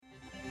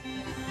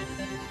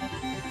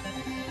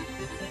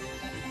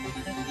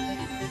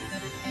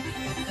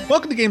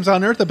Welcome to Games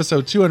on Earth,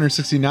 episode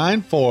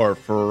 269 for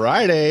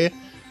Friday,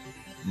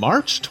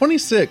 March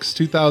 26,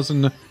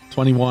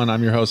 2021.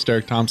 I'm your host,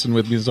 Eric Thompson.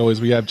 With me, as always,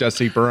 we have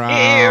Jesse Brown.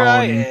 Here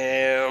I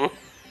am.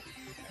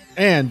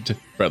 And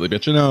Bradley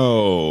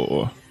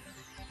Bitchino.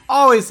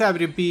 Always happy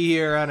to be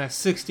here on a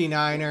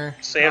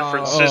 69er. San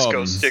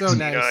Francisco so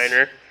 69er.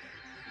 nice.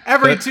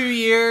 Every 2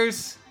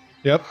 years.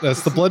 Yep,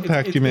 that's the blood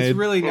pact you made. It's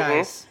really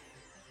nice.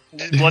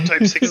 Blood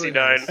type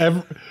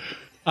 69.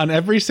 On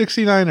every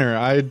 69er,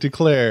 I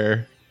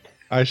declare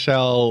I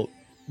shall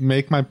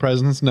make my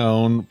presence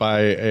known by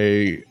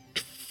a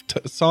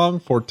song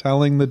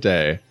foretelling the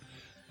day.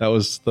 That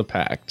was the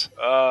pact.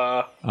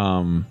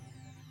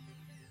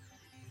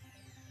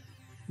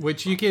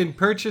 Which you can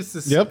purchase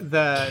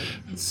the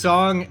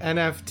song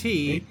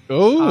NFT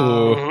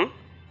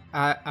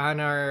on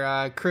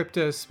our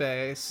crypto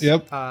space.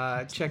 Yep.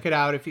 Check it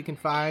out if you can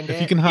find it.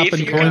 If you can hop If in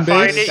you can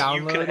find Coinbase. it,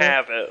 you can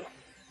have it.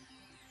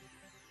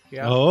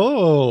 Yep.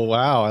 Oh,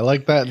 wow. I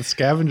like that. The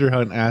scavenger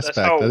hunt aspect.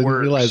 how it I didn't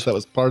works. realize that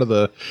was part of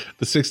the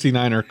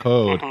 69er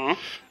code.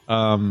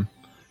 Well,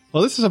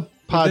 this is a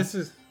pod. This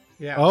is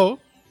Oh,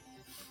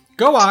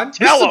 Go on.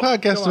 this is Tell a 'em.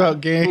 podcast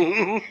about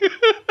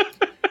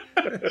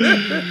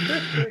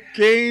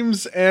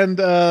games and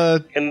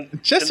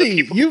Jesse,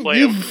 the people who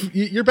play 'em.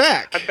 you're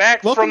back. I'm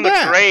back Welcome from the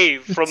back.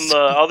 grave, from the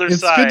other it's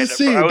side. good to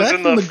see you. I was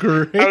Back from the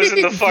grave. I was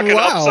in the fucking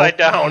Wow. upside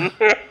down.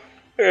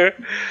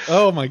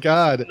 Oh my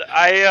god.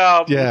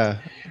 Yeah.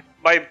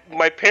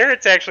 My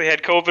parents actually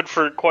had COVID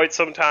for quite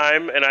some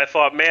time, and I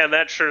thought, man,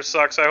 that sure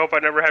sucks. I hope I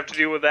never have to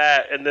deal with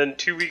that. And then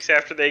 2 weeks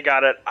after they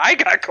got it, I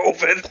got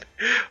COVID,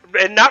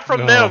 and not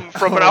from them,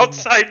 from an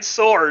outside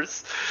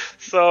source.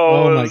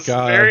 So my it's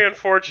God. very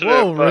unfortunate.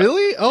 Whoa, but-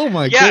 really? Oh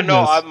my Yeah, goodness.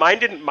 no, mine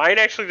didn't. Mine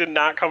actually did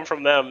not come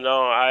from them.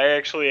 No, I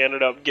actually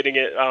ended up getting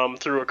it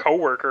through a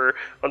coworker,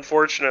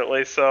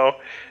 unfortunately. So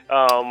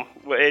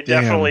it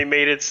Damn. definitely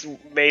made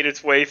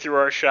its way through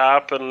our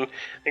shop, and I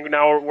think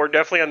now we're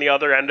definitely on the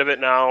other end of it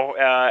now.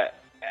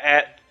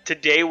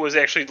 Today was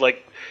actually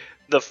like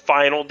the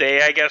final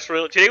day, I guess.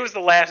 Really, today was the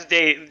last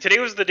day. Today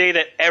was the day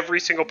that every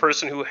single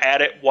person who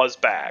had it was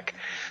back.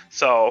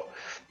 So.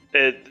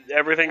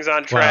 Everything's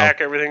on track.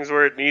 Wow. Everything's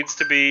where it needs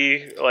to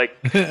be. Like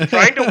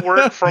trying to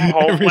work from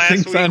home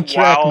Everything's last on week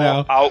track while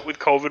now. out with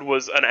COVID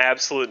was an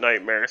absolute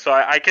nightmare. So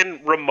I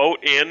can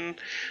remote in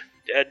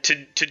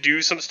to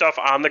do some stuff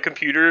on the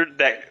computer.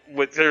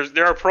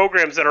 There are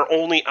programs that are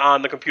only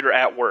on the computer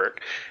at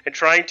work, and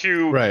trying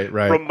to Right.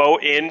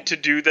 remote in to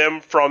do them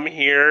from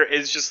here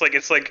is just like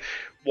it's like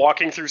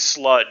walking through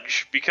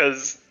sludge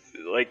because.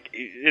 Like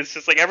it's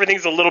just like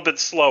everything's a little bit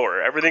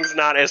slower. Everything's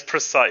not as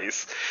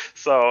precise.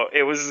 So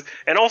it was,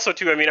 and also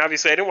too. I mean,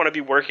 obviously, I didn't want to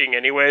be working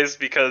anyways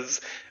because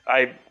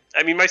I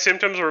mean, my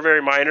symptoms were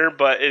very minor,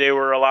 but they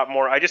were a lot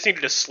more. I just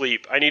needed to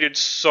sleep. I needed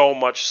so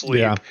much sleep.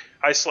 Yeah.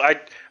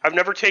 I've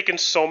never taken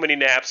so many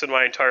naps in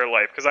my entire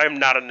life because I am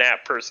not a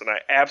nap person. I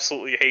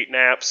absolutely hate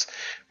naps,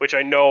 which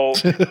I know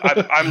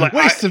I'm like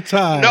Waste of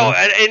time. No,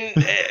 and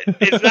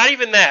it's not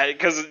even that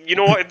because you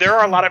know what? There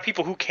are a lot of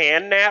people who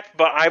can nap,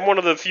 but I'm one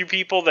of the few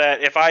people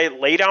that if I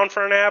lay down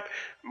for a nap,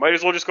 might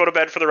as well just go to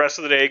bed for the rest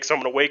of the day because I'm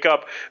going to wake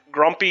up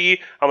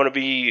grumpy. I'm going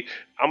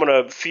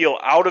to feel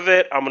out of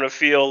it. I'm going to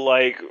feel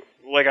like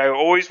I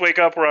always wake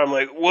up where I'm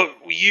like, what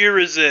year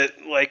is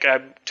it? Like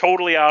I'm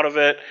totally out of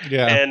it.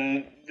 Yeah.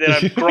 And then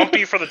I'm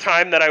grumpy for the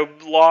time that I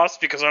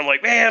lost because I'm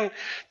like, man,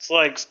 it's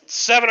like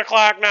 7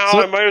 o'clock now.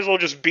 So- I might as well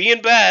just be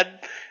in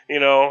bed, you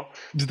know.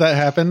 Did that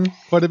happen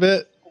quite a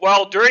bit?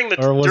 Well,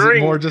 Or was it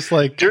more just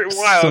like when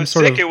I some was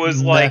sort sick, of it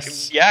was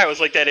mess? like, yeah, it was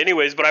like that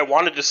anyways, but I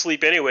wanted to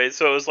sleep anyways.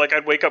 So it was like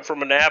I'd wake up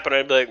from a nap and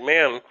I'd be like,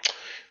 man,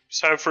 it's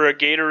time for a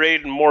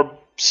Gatorade and more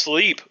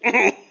sleep.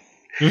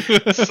 So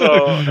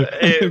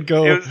it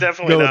was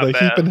definitely not the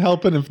bad. heaping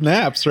helping of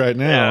naps right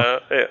now.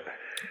 Yeah.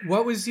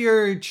 What was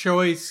your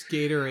choice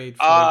Gatorade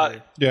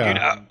flavor? Yeah.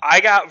 Dude, I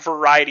got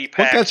variety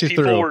packs. got you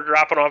People through? were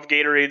dropping off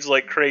Gatorades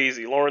like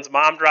crazy. Lauren's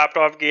mom dropped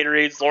off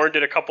Gatorades. Lauren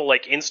did a couple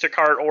like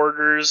Instacart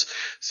orders.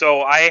 So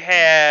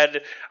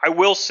I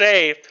will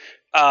say,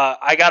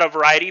 I got a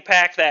variety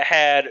pack that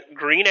had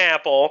green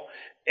apple.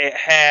 It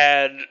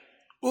had,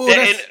 Ooh,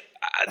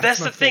 that's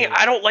the my thing. favorite.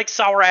 I don't like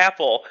sour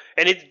apple,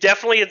 and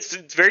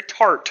it's very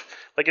tart.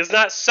 Like it's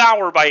not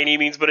sour by any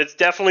means, but it's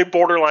definitely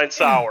borderline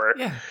sour.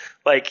 Yeah.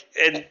 Like,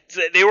 and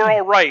they were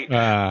all right,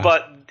 Ah.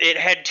 but it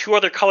had two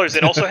other colors.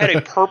 It also had a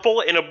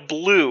purple and a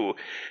blue,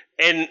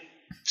 and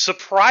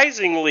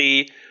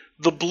surprisingly,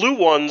 the blue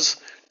ones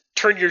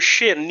turn your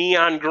shit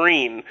neon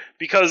green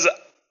because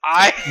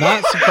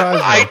Not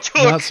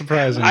surprising. Not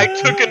surprising. I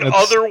took an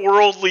That's-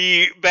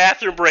 otherworldly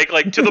bathroom break,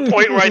 like to the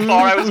point where I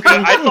thought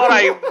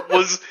I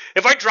was,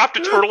 if I dropped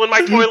a turtle in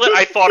my toilet,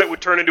 I thought it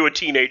would turn into a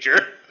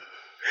teenager.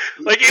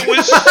 Like, it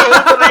was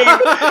so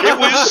green. It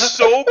was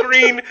so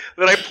green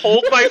that I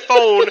pulled my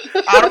phone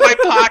out of my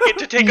pocket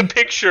to take a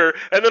picture,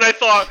 and then I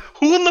thought,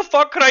 who in the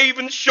fuck could I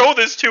even show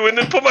this to, and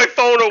then put my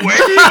phone away?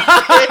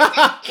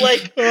 Oh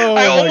I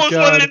my almost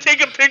God. wanted to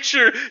take a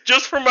picture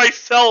just for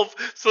myself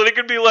so that it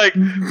could be like,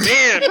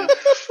 man,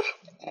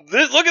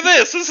 look at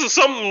this. This is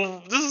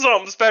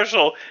something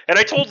special. And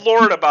I told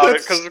Lauren about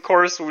it because, of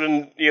course,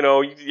 when you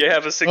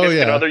have a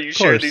significant other, you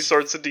share these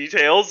sorts of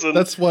details. And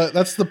that's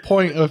the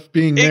point of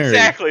being married.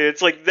 Exactly.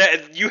 It's like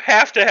that. You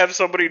have to have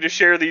somebody to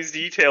share these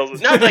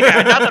details. Not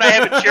that I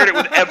haven't shared it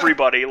with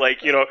everybody.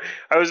 Like,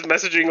 I was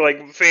messaging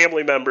like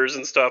family members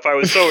and stuff. I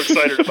was so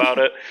excited about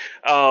it.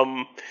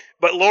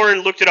 But Lauren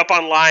looked it up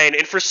online,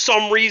 and for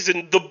some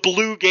reason, the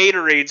blue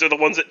Gatorades are the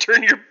ones that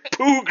turn your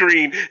poo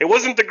green. It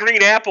wasn't the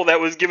green apple that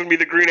was giving me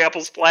the green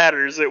apple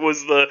splatters. It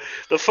was the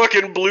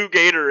fucking blue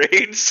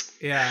Gatorades.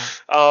 Yeah.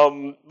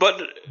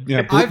 But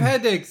I've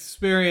had the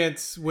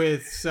experience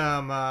with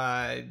some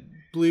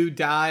blue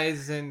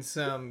dyes and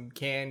some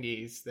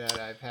candies that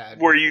I've had.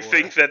 Where you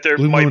think that there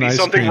might be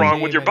something wrong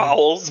with your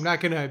bowels. I'm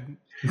not gonna.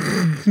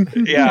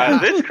 Yeah,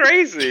 that's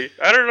crazy.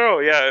 I don't know.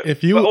 Yeah,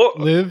 if you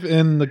live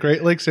in the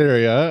Great Lakes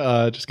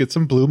area, just get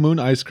some Blue Moon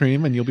ice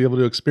cream, and you'll be able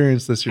to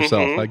experience this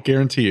yourself. I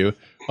guarantee you,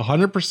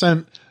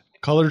 100%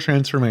 color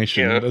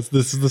transformation. Yeah.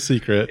 This is the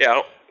secret.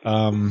 Yeah.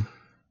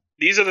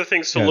 These are the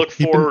things to look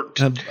for.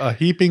 A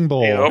heaping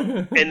bowl,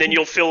 and then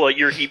you'll fill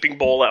your heaping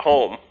bowl at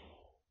home.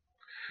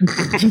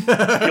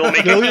 You'll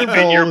make a heap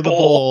in your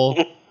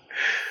bowl.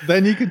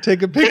 Then you can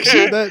take a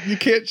picture that you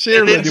can't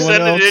share with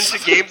anyone else. And then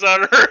send it into Games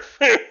on Earth.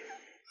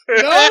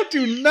 No,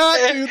 do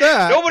not do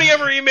that. Nobody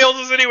ever emails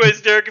us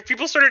anyways, Derek. If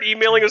people started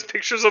emailing us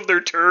pictures of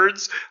their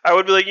turds, I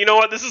would be like, you know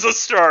what? This is a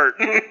start.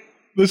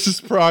 This is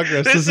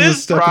progress. This is a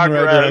step in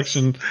the right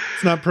direction.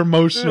 It's not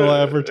promotional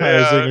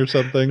advertising or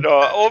something.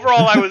 No,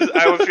 overall, I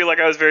would feel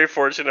like I was very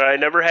fortunate. I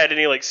never had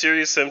any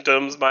serious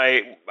symptoms.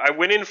 I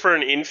went in for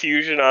an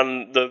infusion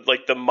on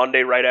the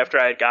Monday right after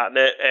I had gotten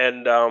it,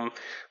 and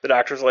the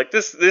doctor's like,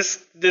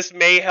 this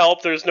may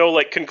help. There's no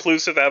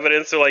conclusive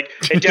evidence. They're like,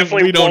 it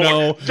definitely we don't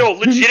know. No,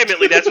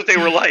 legitimately, that's what they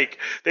were like.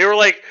 They were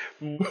like,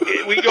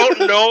 we don't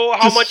know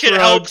how much it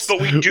helps,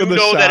 but we do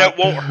know that it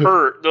won't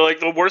hurt. They're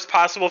like, the worst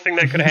possible thing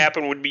that could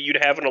happen would be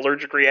you'd have an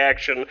allergic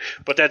reaction,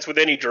 but that's with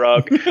any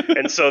drug.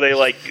 And so they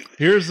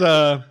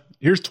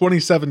Here's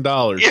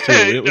 $27 yeah,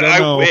 too.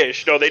 I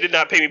wish. No, they did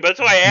not pay me. But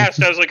that's why I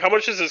asked. I was like, how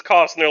much does this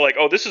cost? And they're like,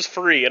 oh, this is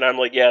free. And I'm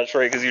like, yeah, it's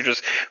free because you're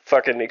just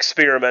fucking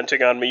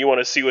experimenting on me. You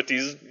want to see what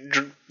this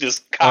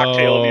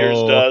cocktail of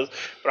yours does.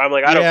 But I'm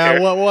like, I don't care.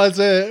 Yeah, what was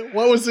it?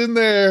 What was in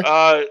there?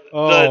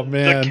 Man.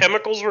 The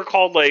chemicals were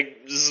called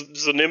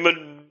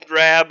Zanimavrab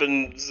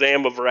and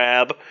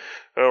Zamavrab.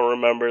 I don't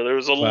remember. There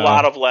was a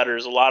lot of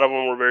letters. A lot of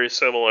them were very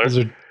similar. Those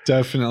are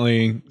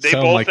definitely they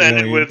both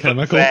ended with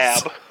chemicals.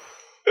 Vab.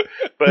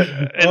 But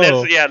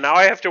now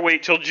I have to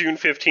wait till June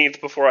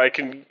 15th before I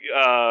can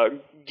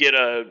get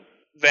a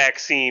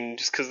vaccine,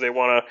 just because they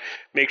want to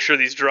make sure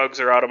these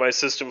drugs are out of my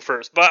system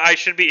first. But I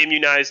should be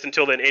immunized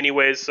until then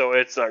anyways, so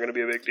it's not going to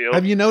be a big deal.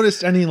 Have you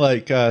noticed any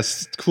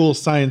cool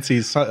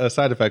sciencey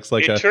side effects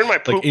it turned my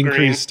poop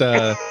increased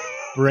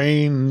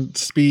brain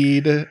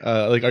speed?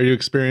 Are you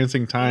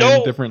experiencing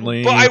time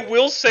differently? But I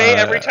will say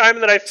every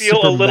time that I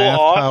feel a little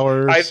off,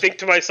 powers. I think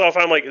to myself,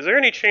 I'm like, is there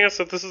any chance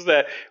that this is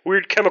that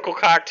weird chemical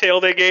cocktail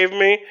they gave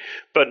me?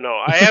 But no,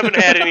 I haven't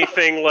had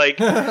anything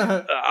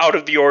out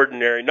of the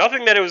ordinary.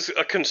 Nothing that it was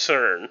a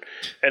concern.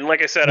 And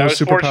like I said, I was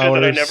fortunate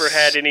that I never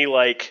had any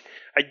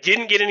I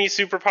didn't get any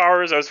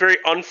superpowers. I was very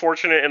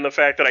unfortunate in the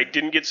fact that I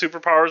didn't get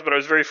superpowers, but I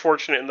was very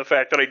fortunate in the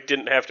fact that I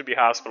didn't have to be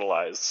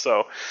hospitalized.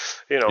 So,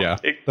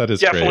 that is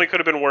definitely great. could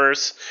have been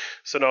worse.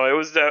 So no, it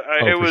was sure.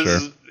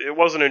 It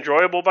wasn't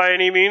enjoyable by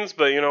any means,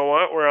 but you know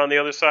what? We're on the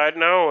other side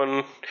now,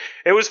 and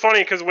it was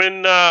funny because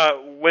when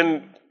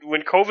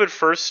COVID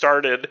first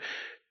started,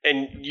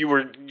 and you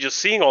were just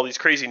seeing all these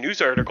crazy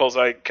news articles,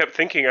 I kept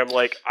thinking, I'm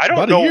like, I don't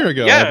know. About a year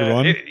ago,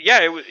 everyone.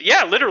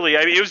 Literally.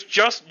 I mean, it was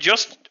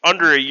just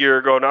under a year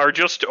ago now, or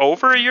just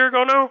over a year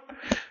ago now.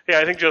 Yeah,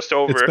 I think just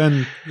over. It's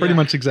been pretty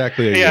much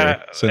exactly a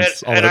year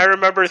since. And I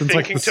remember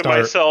thinking to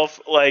myself,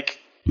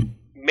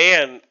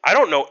 man, I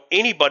don't know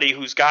anybody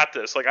who's got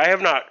this. I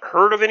have not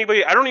heard of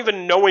anybody. I don't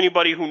even know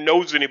anybody who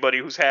knows anybody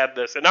who's had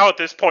this. And now at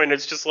this point,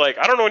 it's just I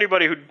don't know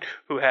anybody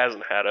who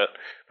hasn't had it.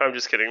 I'm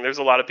just kidding. There's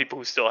a lot of people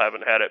who still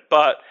haven't had it.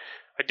 But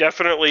I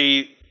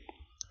definitely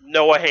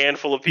know a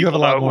handful of people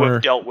now who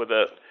have dealt with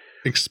it.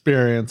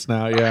 Experience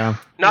now, yeah.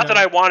 Not that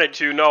I wanted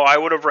to. No, I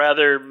would have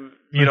rather,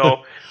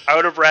 I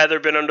would have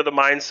rather been under the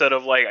mindset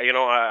of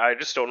I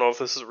just don't know if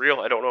this is real.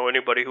 I don't know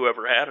anybody who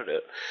ever had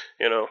it,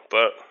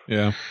 but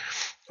yeah.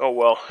 Oh,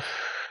 well,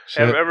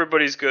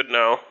 everybody's good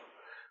now.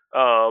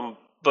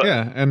 But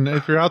yeah, and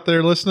if you're out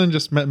there listening,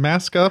 just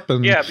mask up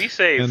and be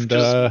safe.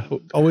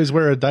 And always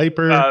wear a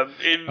diaper.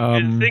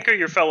 Think of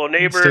your fellow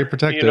neighbor. Stay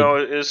protected.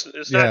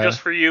 It's not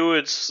just for you.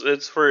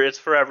 It's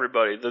for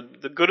everybody.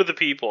 The good of the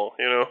people.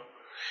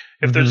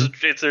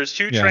 If there's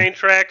two train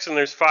tracks and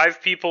there's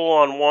 5 people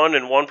on one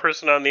and 1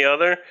 person on the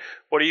other,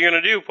 what are you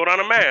gonna do? Put on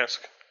a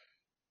mask.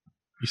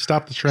 You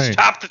stop the train.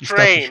 Stop the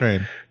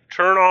train.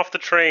 Turn off the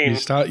train.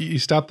 You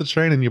stop the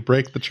train and you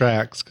break the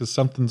tracks because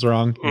something's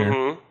wrong here.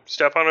 Mm-hmm.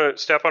 Step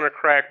on a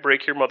crack,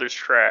 break your mother's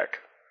track.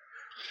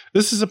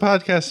 This is a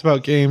podcast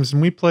about games,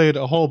 and we played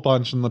a whole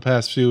bunch in the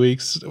past few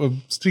weeks.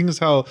 Seeing as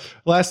how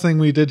last thing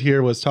we did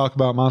here was talk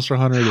about Monster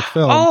Hunter the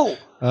film. Oh,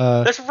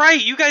 That's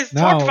right. You guys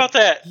now- talked about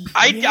that.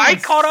 I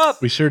Yes. caught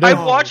up. We sure did. I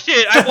watched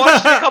it. I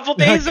watched it a couple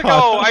days I ago.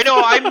 caught up. I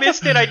know. I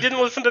missed it. I didn't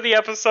listen to the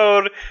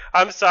episode.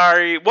 I'm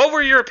sorry. What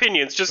were your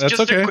opinions? Just That's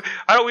okay.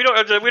 we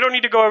don't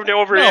need to go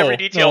over No, every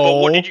detail.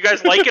 But no. did you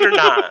guys like it or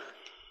not?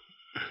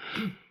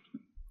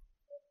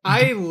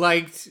 I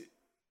liked.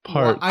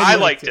 Part. I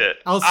liked it.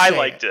 I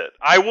liked it.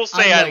 I will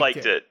say I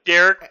liked it.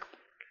 Derek.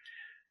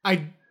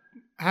 I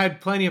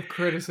had plenty of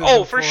criticism.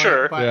 Oh, for it,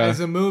 sure. But Yeah. as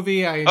a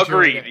movie, I enjoyed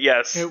Agreed. it.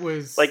 Yes. It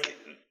was Like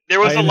there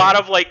was I a lot know.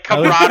 of like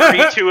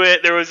camaraderie to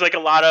it. There was like a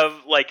lot of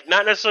like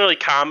not necessarily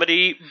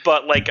comedy,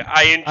 but like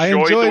I enjoyed the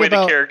enjoyed way the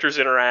about- characters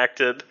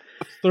interacted.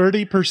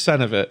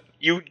 30% of it.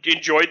 You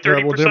enjoyed There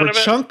 30% were of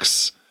it?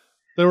 chunks.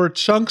 There were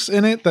chunks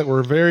in it that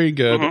were very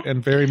good Mhm.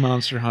 and very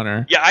Monster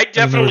Hunter. Yeah, I And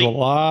there was definitely a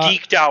lot.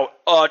 geeked out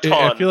a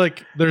ton. I feel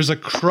like there's a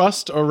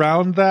crust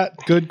around that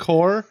good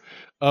core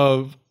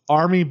of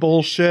army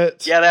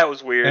bullshit yeah, that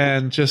was weird.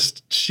 and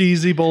just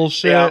cheesy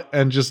bullshit Yeah.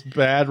 and just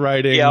bad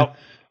writing. Yep.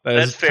 That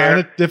That's is fair. kind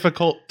of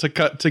difficult to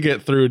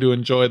get through to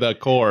enjoy that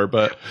core,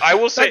 but I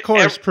will say that core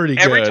is pretty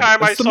good. every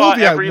time I It's the saw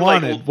movie every I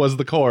like wanted was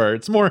the core.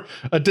 It's more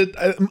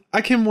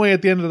I came away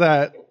at the end of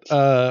that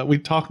we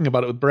talking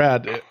about it with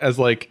Brad as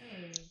like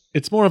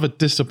it's more of a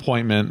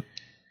disappointment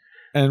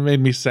and it made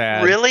me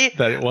sad Really?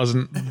 that it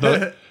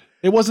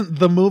wasn't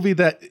the movie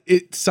that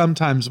it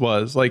sometimes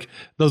was. Like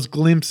those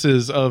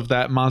glimpses of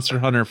that Monster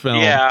Hunter film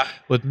Yeah.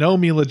 with no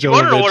Mila Jovovich, You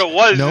want to know what it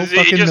was? no Is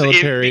fucking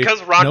military,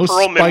 because Ron no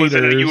Perlman was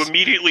in it, you spiders.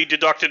 immediately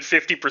deducted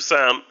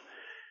 50%.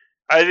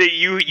 I think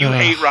you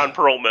hate Ron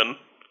Perlman.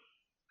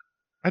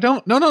 I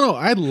don't. No.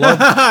 I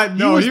love.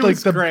 No, he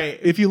was the, great.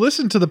 If you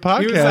listen to the was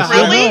a podcast,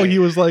 Really? you'll know he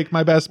was like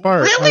my best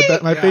part. Really?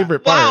 My Yeah. favorite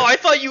part. Wow, I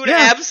thought you would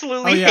Yeah.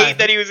 absolutely Oh, yeah. hate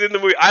that he was in the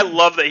movie. I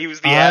love that he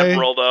was the I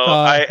Admiral, though.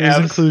 thought his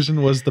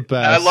inclusion was the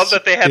best. I love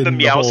that they had the in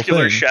whole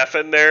Meowscular thing. chef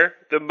in there.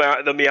 The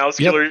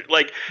Meowscular,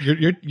 like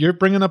You're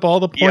bringing up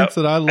all the points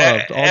that I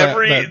loved. All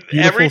that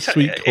beautiful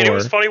sweet core. And it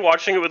was funny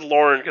watching it with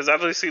Lauren because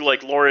obviously,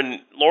 like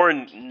Lauren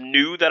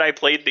knew that I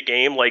played the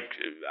game. Like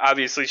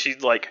obviously, she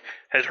like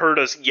had heard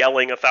us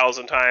yelling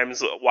 1,000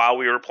 times while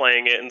we were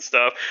playing it and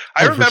stuff.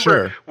 I Oh, for remember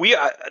sure. we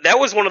that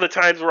was one of the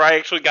times where I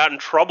actually got in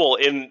trouble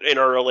in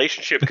our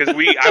relationship because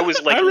I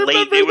was like I late.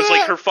 remember It was like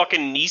that. her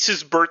fucking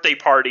niece's birthday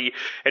party,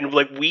 and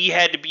like we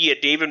had to be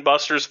at Dave and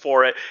Buster's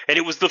for it, and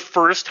it was the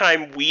first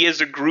time we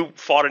as a group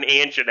fought an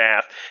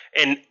Anjanath.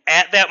 And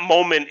at that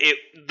moment,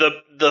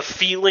 the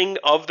feeling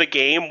of the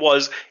game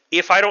was,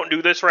 if I don't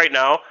do this right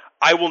now,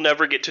 I will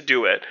never get to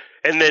do it.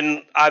 And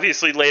then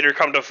obviously later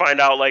come to find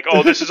out, like,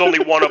 oh, this is only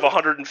one of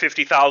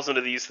 150,000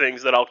 of these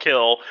things that I'll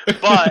kill.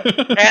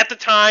 But at the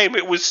time,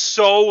 it was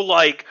so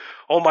like,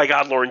 oh my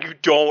God, Lauren, you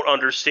don't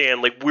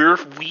understand. Like,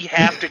 we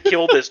have to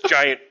kill this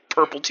giant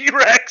purple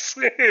T-Rex.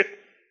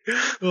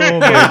 Oh my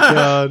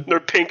god. They're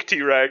pink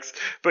T-Rex.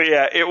 But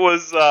yeah, it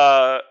was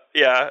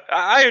yeah,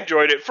 I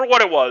enjoyed it for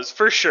what it was,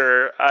 for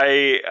sure.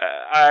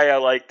 I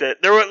liked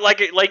it. There were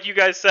like you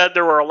guys said,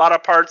 there were a lot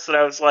of parts that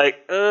I was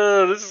like,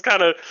 this is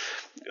kind of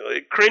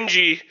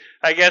cringy,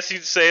 I guess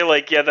you'd say.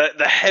 Like, yeah,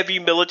 the heavy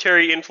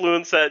military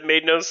influence that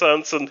made no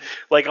sense, and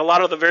like a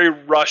lot of the very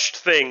rushed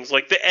things.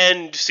 Like the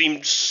end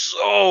seemed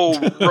so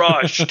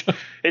rushed.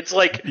 It's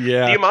like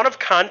Yeah. the amount of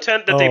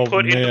content that they Oh,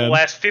 put into the man.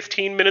 last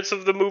 15 minutes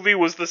of the movie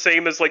was the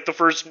same as like the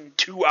first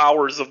 2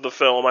 hours of the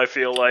film, I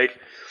feel like.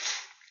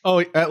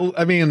 Oh,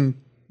 I mean,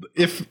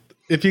 if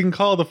you can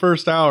call the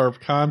first hour of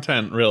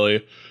content,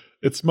 really,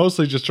 it's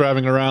mostly just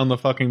driving around the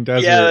fucking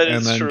desert Yeah, that and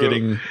is then true.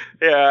 getting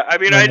Yeah, I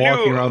mean, and I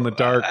walking knew around the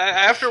dark.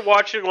 after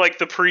watching like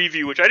the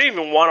preview, which I didn't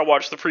even want to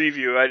watch the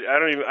preview. I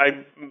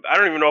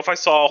don't even know if I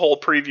saw a whole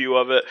preview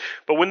of it.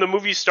 But when the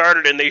movie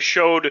started and they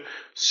showed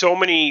so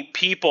many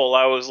people,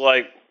 I was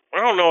like, I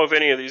don't know if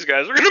any of these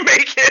guys are gonna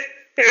make it.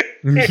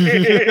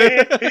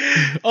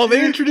 Oh,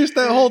 they introduced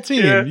that whole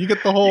team. Yeah. You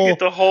get the whole. You get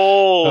the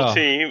whole Oh.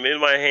 team in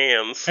my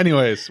hands.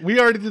 Anyways, we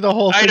already did the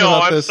whole thing I know.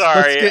 about I'm this.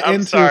 sorry. Let's get I'm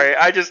into sorry.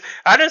 I just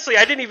honestly,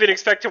 I didn't even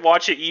expect to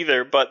watch it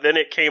either. But then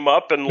it came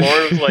up, and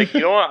Lauren was like,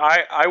 "You know what?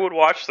 I would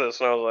watch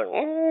this." And I was like,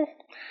 "Oh,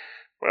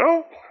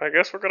 well, I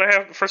guess we're gonna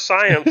have it for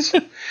science."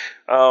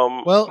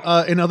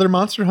 Well, in other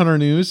Monster Hunter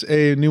news,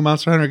 a new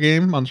Monster Hunter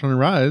game, Monster Hunter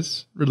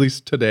Rise,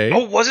 released today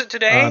Oh, was it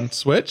today? on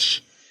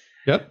Switch.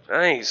 Yep.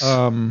 Nice.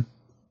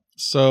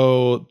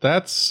 So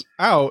that's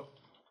out.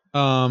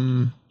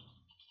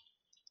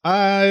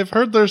 I've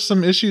heard there's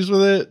some issues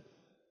with it.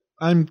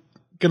 I'm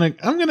gonna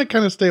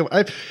kind of stay.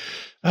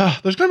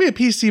 There's gonna be a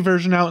PC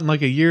version out in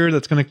like a year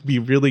that's gonna be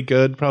really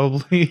good,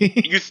 probably.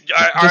 Just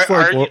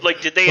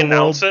like did they the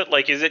announce world- it?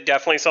 Like, is it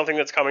definitely something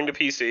that's coming to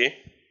PC?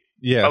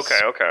 Yes.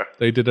 Okay.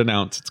 They did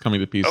announce it's coming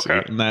to PC,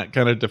 Okay. and that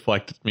kind of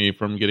deflected me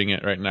from getting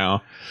it right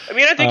now. I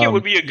mean, I think it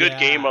would be a good Yeah.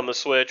 game on the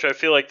Switch. I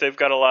feel like they've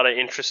got a lot of Oh,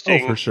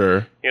 interesting. for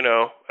sure. You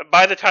know,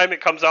 by the time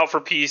it comes out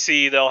for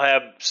PC, they'll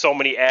have so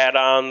many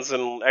add-ons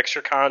and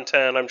extra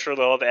content. I'm sure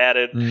they'll have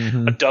added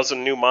Mhm. a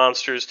dozen new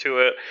monsters to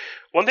it.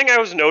 One thing I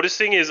was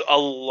noticing is a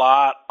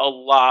lot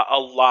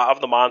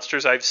of the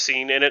monsters I've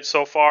seen in it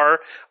so far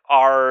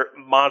are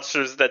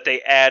monsters that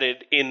they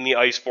added in the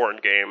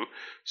Iceborne game.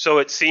 So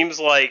it seems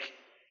like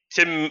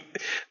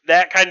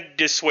that kind of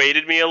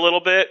dissuaded me a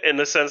little bit in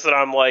the sense that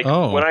I'm like,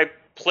 when I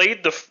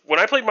played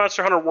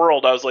Monster Hunter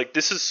World, I was like,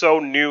 this is so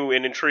new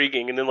and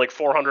intriguing, and then like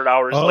 400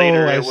 hours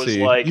later, it was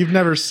like, you've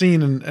never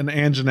seen an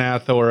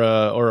Anjanath or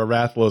a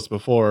Rathalos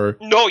before.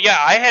 No, yeah,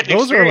 I hadn't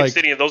experienced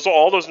any of those.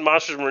 All those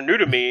monsters were new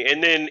to me,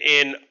 and then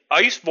in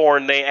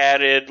Iceborne, they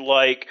added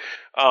like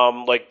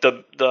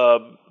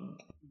the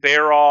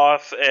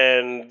Baroth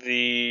and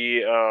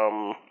the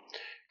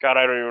God,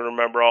 I don't even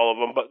remember all of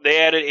them, but they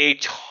added a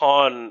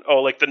ton.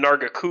 Oh, like the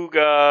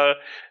Nargacuga.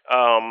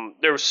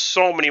 There were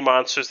so many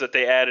monsters that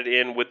they added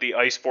in with the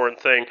Iceborne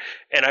thing,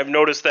 and I've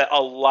noticed that a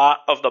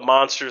lot of the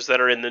monsters that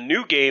are in the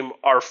new game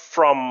are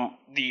from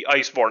the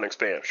Iceborne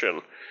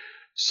expansion.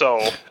 So,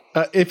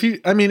 if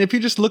you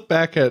just look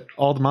back at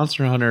all the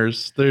Monster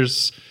Hunters,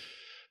 there's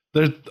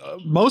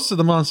most of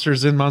the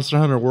monsters in Monster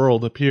Hunter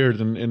World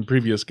appeared in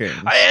previous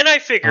games. I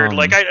figured,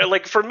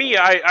 for me,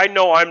 I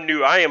know I'm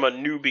new. I am a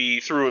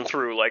newbie through and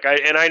through.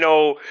 I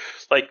know,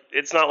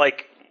 it's not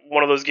like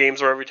one of those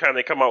games where every time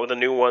they come out with a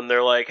new one,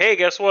 they're like, hey,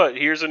 guess what?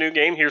 Here's a new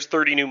game. Here's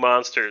 30 new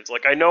monsters.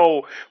 Like, I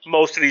know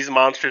most of these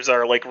monsters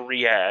are, like,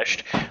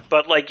 rehashed.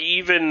 But, like,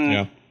 even...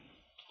 Yeah.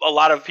 A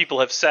lot of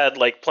people have said,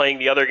 like, playing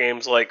the other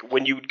games, like,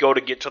 when you go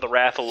to get to the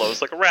Rathalos,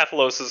 like, a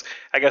Rathalos is,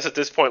 I guess at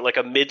this point, like,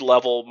 a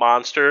mid-level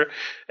monster,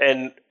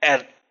 and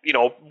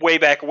way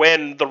back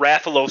when, the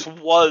Rathalos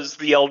was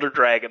the Elder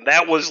Dragon.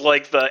 That was,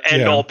 like, the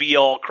end-all,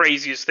 be-all,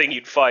 craziest thing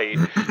you'd fight,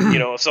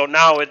 so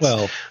now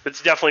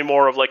it's definitely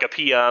more of, like, a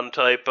peon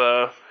type,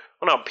 well,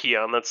 not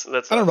peon, that's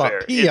not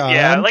fair.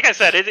 Peon. Like I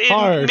said,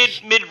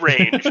 it's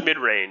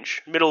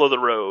mid-range, middle of the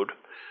road.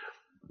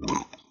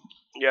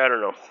 Yeah, I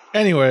don't know.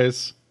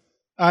 Anyways...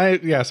 so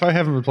I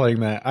haven't been playing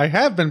that. I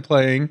have been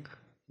playing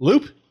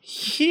Loop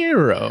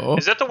Hero.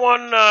 Is that the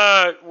one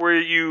where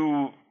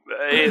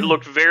it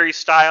looked very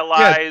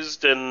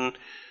stylized and...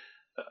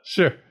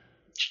 Sure.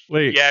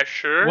 Wait. Yeah,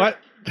 sure. What?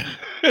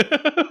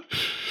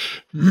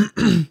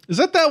 Is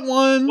that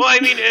one? Well, I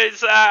mean,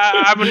 it's,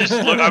 I'm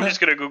just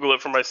going to Google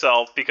it for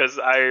myself because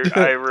I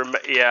remember...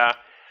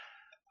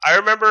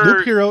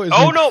 Loop Hero is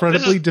an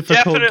incredibly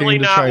difficult game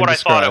to try and describe. Definitely not what I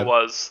thought it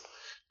was.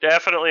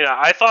 Definitely not.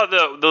 I thought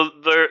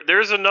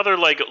there's another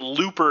like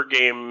looper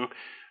game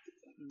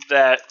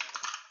that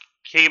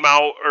came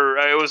out, or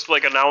it was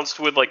like announced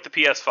with like the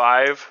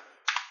PS5.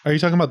 Are you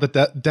talking about the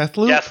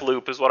Deathloop?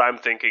 Deathloop is what I'm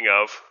thinking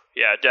of.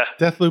 Yeah,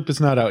 Deathloop is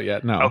not out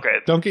yet. No. Okay.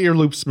 Don't get your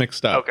loops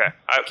mixed up. Okay.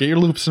 Get your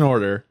loops in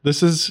order.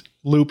 This is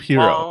Loop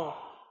Hero. Oh,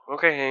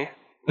 okay.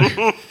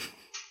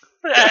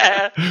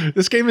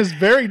 This game is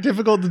very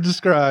difficult to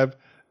describe,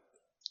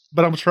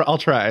 but I'll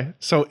try.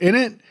 So in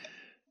it,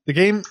 the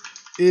game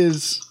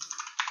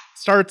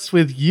starts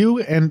with you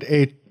and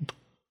a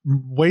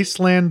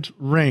wasteland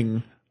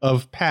ring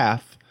of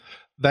path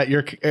that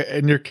your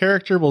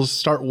character will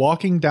start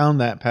walking down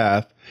that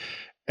path,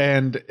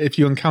 and if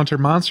you encounter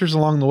monsters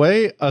along the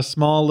way, a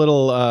small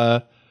little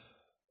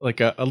like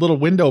a little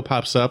window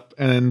pops up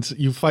and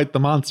you fight the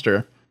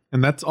monster,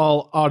 and that's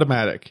all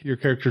automatic. Your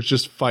character's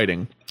just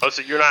fighting. Oh,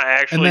 so you're not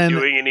actually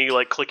doing any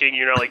like clicking,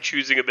 you're not like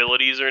choosing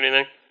abilities or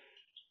anything?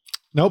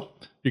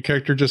 Nope. Your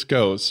character just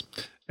goes.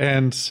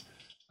 And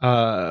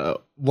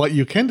what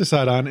you can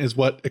decide on is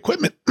what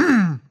equipment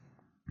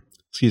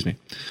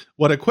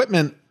what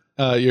equipment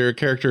your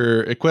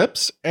character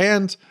equips,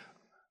 and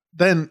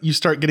then you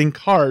start getting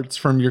cards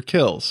from your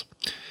kills.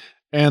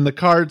 And the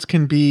cards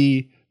can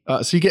be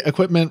so you get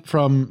equipment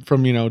from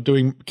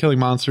killing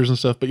monsters and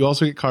stuff, but you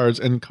also get cards,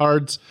 and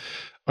cards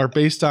are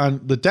based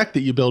on the deck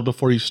that you build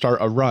before you start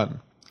a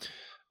run.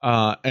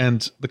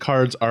 And the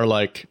cards are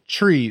like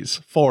trees,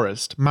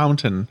 forest,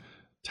 mountain,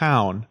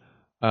 town,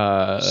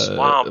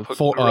 swamp,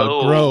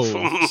 grove,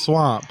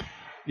 swamp,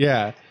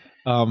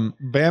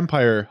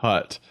 vampire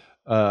hut,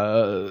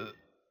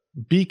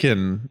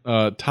 beacon,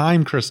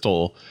 time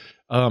crystal,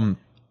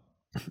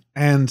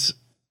 and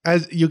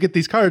as you get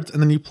these cards,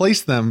 and then you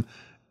place them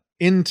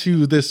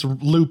into this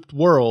looped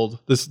world,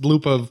 this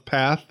loop of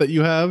path that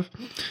you have.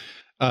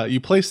 You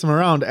place them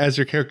around as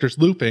your character's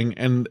looping,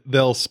 and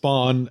they'll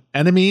spawn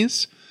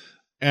enemies,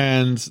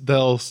 and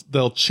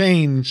they'll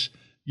change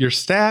your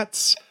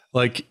stats.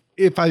 Like,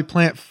 if I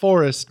plant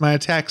forest, my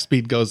attack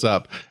speed goes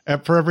up.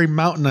 And for every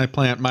mountain I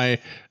plant, my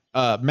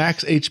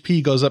max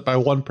HP goes up by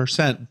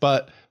 1%.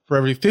 But for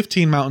every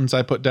 15 mountains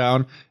I put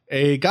down,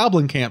 a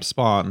goblin camp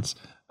spawns.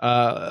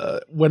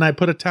 When I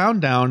put a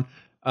town down,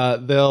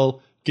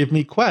 they'll give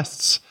me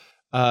quests,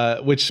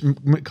 which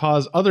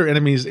cause other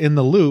enemies in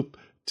the loop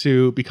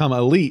to become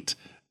elite.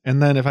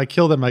 And then if I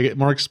kill them, I get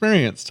more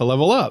experience to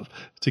level up,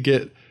 to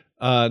get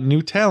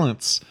new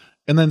talents.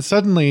 And then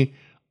suddenly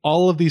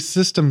all of these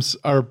systems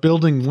are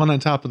building one on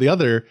top of the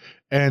other,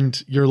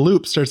 and your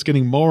loop starts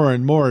getting more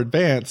and more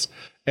advanced,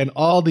 and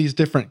all these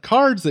different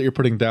cards that you're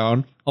putting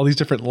down, all these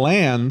different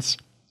lands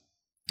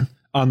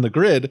on the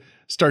grid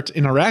start to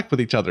interact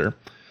with each other.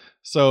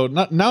 So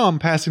now I'm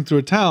passing through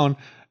a town,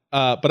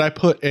 but I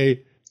put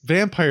a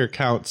vampire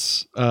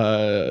counts.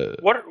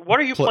 What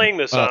are you playing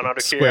this on, out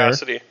of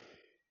curiosity?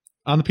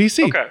 On the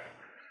PC. Okay.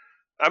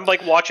 I'm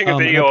like watching a and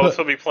video I of put-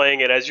 somebody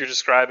playing it as you're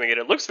describing it.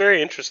 It looks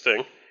very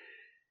interesting.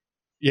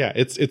 Yeah,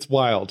 it's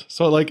wild.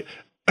 So like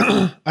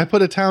I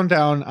put a town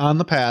down on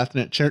the path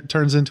and it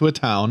turns into a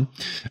town.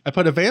 I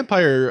put a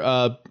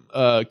vampire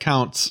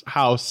count's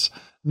house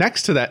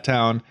next to that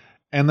town,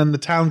 and then the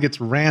town gets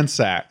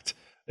ransacked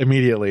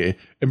immediately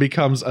and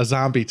becomes a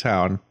zombie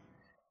town.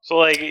 So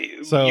like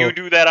you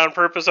do that on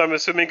purpose, I'm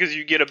assuming, because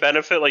you get a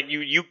benefit. Like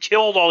you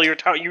killed all your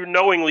town. You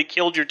knowingly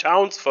killed your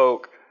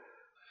townsfolk.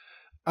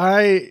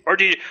 Or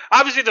did you,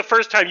 obviously the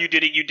first time you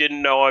did it, you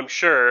didn't know, I'm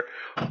sure.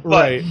 But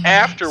right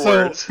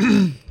afterwards, so,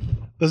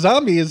 the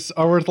zombies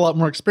are worth a lot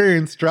more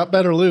experience, drop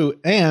better loot,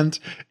 and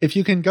if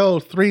you can go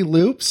 3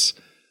 loops,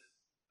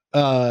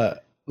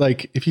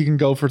 like if you can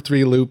go for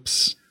 3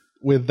 loops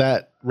with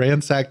that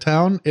ransacked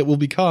town, it will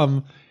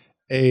become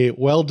a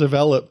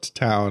well-developed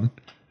town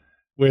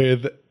where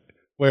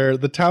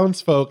the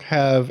townsfolk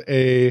have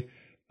a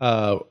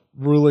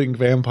ruling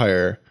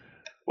vampire.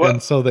 What?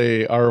 And so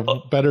they are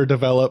better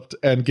developed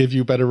and give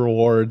you better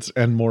rewards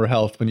and more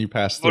health when you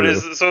pass through.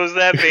 Is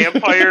that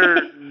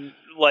vampire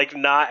like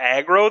not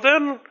aggro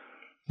then?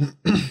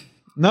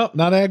 No,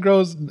 not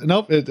aggro's.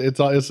 Nope.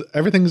 It's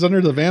everything's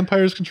under the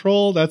vampire's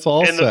control. That's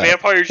all. And the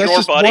vampire's That's your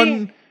just buddy?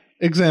 one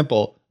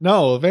example.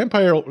 No,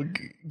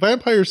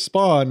 vampires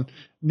spawn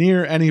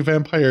near any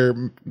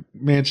vampire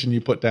mansion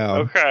you put down.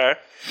 Okay.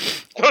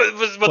 But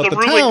the the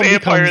ruling town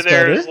vampire becomes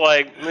there better. is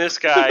like, this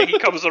guy, he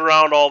comes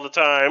around all the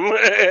time.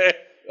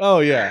 Oh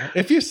yeah.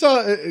 If you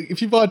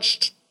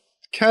watched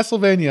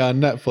Castlevania on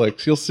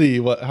Netflix, you'll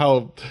see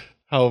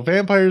how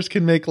vampires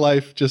can make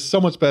life just so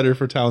much better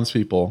for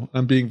townspeople.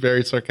 I'm being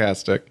very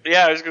sarcastic.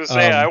 Yeah, I was going to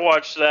say, I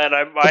watched that.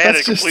 I had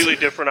a completely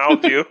different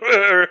outview.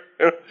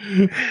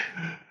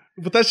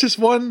 But that's just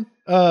one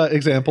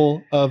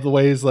example of the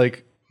ways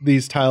like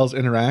these tiles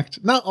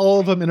interact. Not all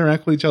of them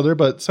interact with each other,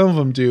 but some of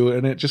them do,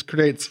 and it just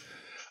creates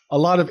a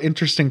lot of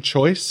interesting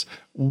choice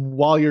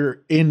while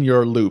you're in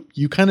your loop.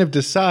 You kind of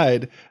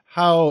decide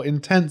how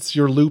intense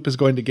your loop is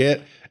going to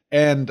get,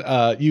 and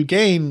you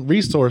gain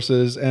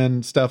resources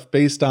and stuff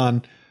based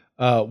on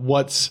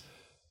what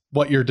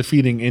you're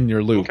defeating in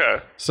your loop.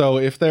 Okay. So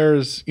if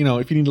there's,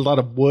 if you need a lot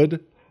of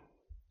wood,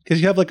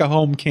 because you have like a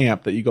home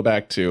camp that you go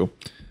back to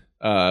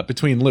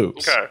between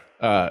loops. Okay.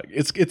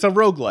 It's a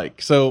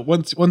roguelike. So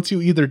once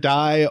you either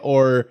die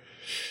or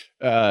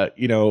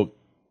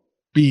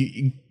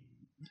be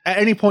at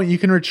any point you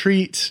can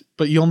retreat,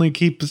 but you only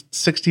keep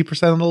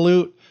 60% of the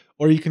loot,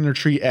 or you can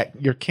retreat at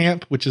your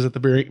camp, which is at the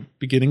very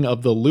beginning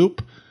of the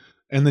loop,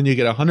 and then you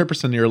get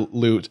 100% of your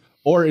loot.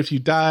 Or if you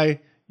die,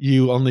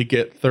 you only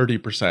get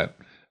 30%.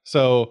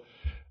 So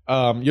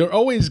you're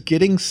always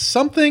getting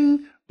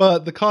something,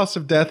 but the cost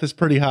of death is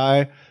pretty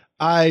high.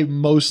 I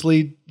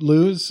mostly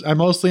lose. I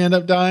mostly end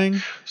up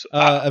dying.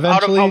 Eventually,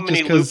 out of how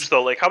many loops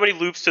though? Like how many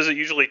loops does it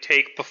usually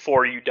take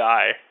before you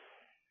die?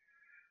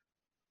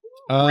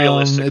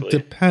 Realistically, it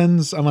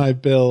depends on my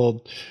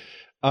build.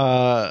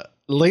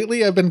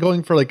 Lately, I've been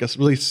going for like a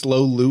really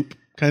slow loop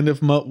kind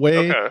of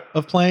way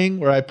of playing,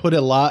 where I put a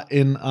lot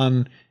in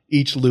on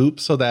each loop,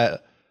 so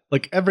that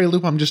like every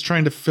loop, I'm just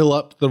trying to fill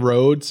up the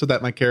road so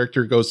that my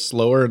character goes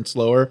slower and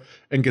slower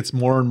and gets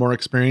more and more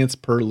experience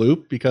per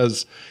loop,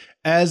 because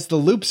as the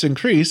loops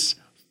increase,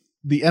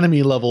 the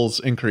enemy levels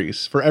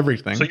increase for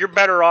everything. So you're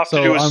better off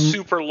to do a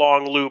super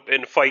long loop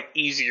and fight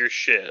easier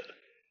shit.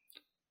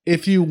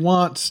 If you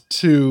want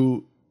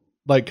to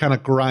like kind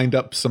of grind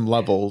up some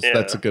levels,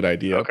 that's a good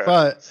idea. Okay.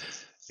 But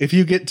if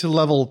you get to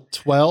level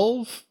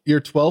 12, your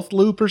 12th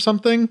loop or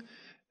something,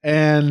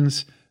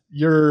 and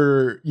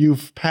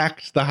you've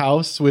packed the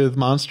house with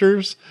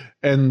monsters,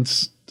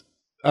 and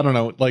I don't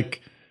know,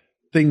 like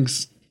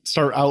things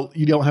start out,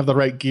 you don't have the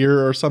right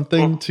gear or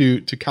something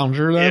to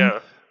counter them.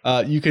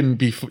 You can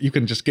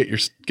just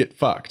get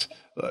fucked.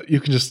 You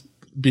can just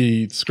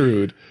be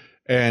screwed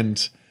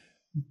and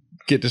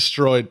get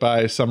destroyed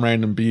by some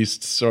random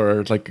beasts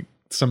or like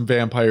some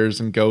vampires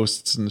and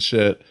ghosts and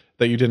shit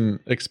that you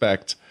didn't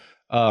expect.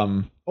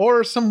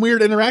 Or some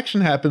weird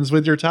interaction happens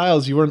with your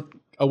tiles you weren't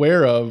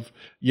aware of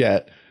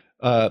yet.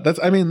 That's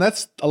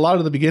a lot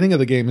of the beginning of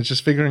the game is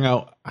just figuring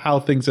out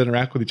how things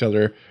interact with each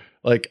other.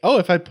 Like,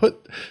 if I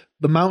put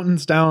the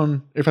mountains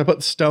down, if I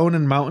put stone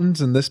and mountains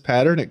in this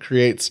pattern, it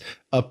creates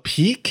a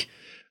peak,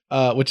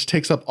 which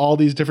takes up all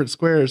these different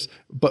squares,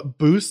 but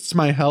boosts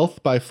my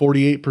health by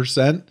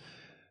 48%,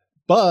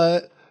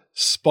 but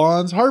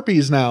spawns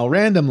harpies now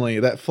randomly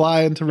that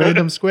fly into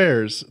random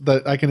squares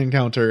that I can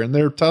encounter, and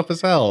they're tough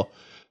as hell.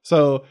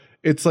 So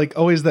it's like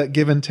always that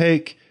give and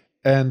take,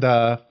 and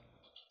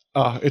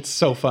it's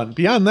so fun.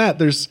 Beyond that,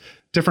 there's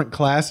different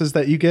classes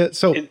that you get.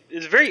 So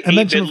it's very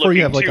 8-bit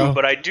looking too,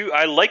 but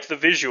I like the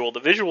visual. The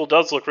visual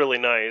does look really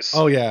nice.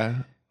 Oh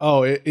yeah.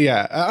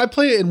 Yeah. I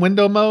play it in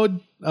window mode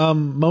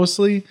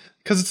mostly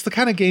because it's the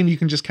kind of game you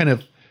can just kind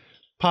of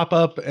pop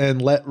up and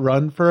let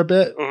run for a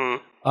bit.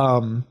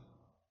 Mm-hmm.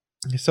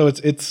 So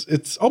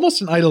it's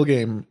almost an idle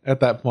game at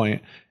that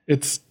point.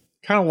 It's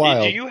kind of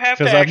wild. Do you have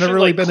to I've actually never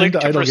really like been click into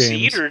to idle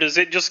proceed, games. or does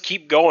it just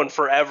keep going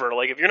forever?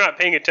 Like if you're not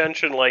paying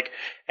attention, like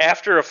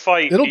after a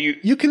fight,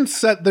 You can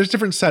set. There's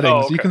different settings.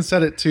 Oh, okay. You can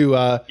set it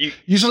to.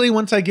 Usually,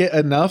 once I get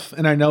enough,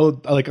 and I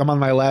know like I'm on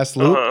my last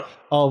loop,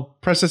 I'll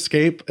press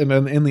escape, and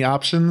then in the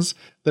options,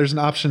 there's an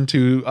option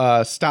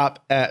to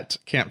stop at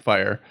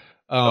campfire.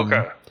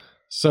 Okay.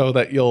 So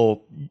that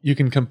you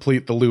can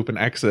complete the loop and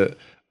exit.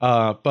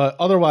 But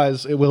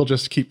otherwise, it will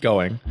just keep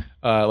going.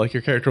 Like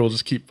your character will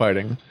just keep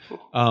fighting.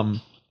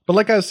 But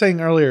like I was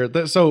saying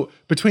earlier, so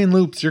between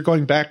loops, you're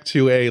going back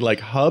to a like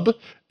hub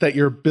that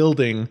you're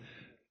building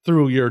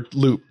through your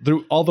loop.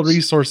 Through all the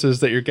resources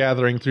that you're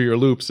gathering through your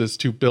loops is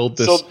to build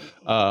this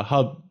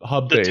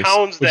hub base,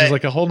 which is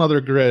like a whole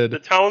nother grid. The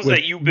towns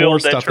that you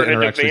build that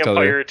turn into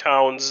vampire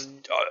towns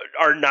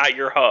are not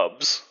your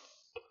hubs.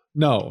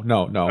 No.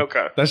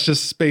 Okay. That's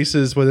just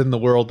spaces within the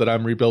world that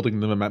I'm rebuilding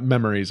the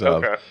memories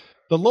of. Okay.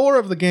 The lore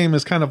of the game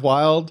is kind of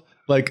wild.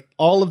 Like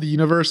all of the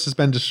universe has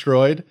been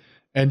destroyed,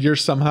 and you're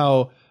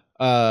somehow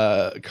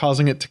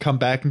causing it to come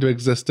back into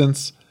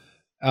existence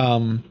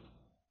by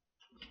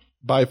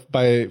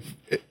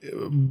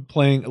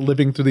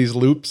living through these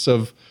loops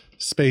of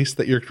space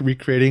that you're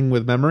recreating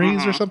with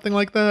memories or something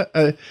like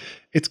that.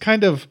 It's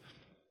kind of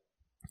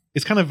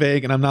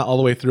vague, and I'm not all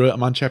the way through it.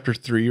 I'm on chapter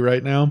 3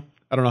 right now.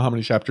 I don't know how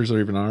many chapters there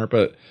even are,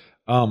 but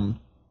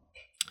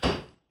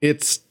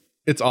it's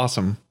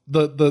awesome.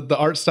 The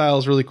art style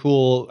is really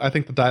cool. I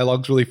think the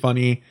dialogue's really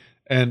funny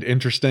and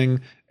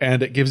interesting,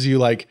 and it gives you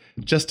like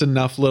just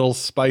enough little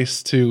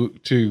spice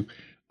to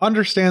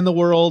understand the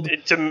world,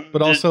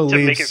 but also to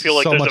leaves make it feel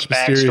like so there's much a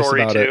mysterious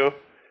backstory about too. it.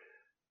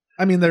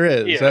 I mean, there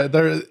is. Yeah.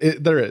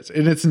 There is,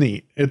 and it's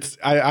neat.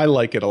 I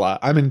like it a lot.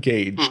 I'm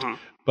engaged,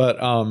 but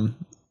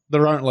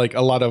there aren't like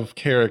a lot of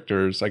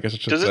characters, I guess I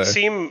should say. Does it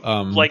seem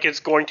like it's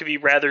going to be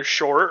rather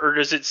short, or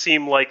does it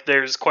seem like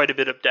there's quite a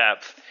bit of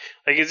depth?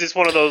 Like, is this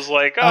one of those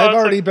like? Oh, I've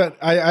already been.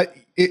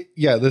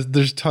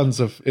 There's tons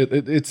of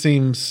it. It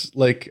seems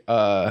like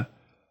a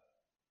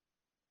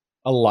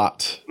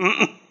lot.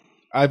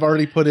 I've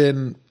already put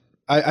in.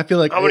 I feel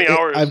like how many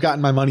hours? I've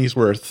gotten my money's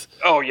worth.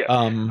 Oh yeah.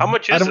 How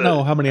much is it? I don't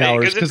know how many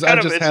hours because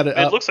I've just had it.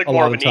 It looks like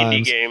more of an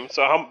indie game.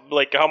 So how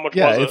much?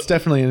 Yeah, was it? it's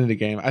definitely an indie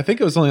game. I think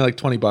it was only like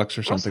 $20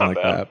 or something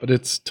like that. But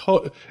it's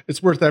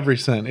worth every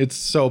cent. It's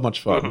so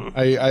much fun.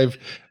 I've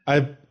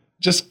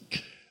just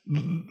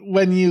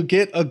when you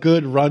get a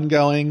good run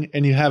going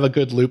and you have a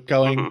good loop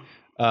going,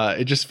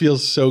 it just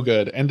feels so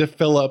good. And to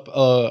fill up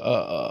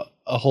a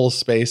whole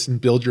space and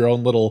build your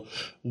own little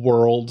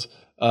world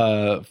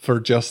for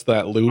just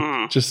that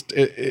loop, just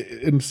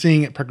in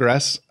seeing it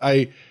progress,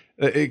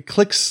 it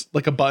clicks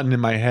like a button in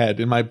my head,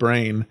 in my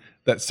brain,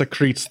 that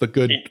secretes the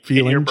good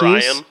feeling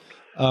juice.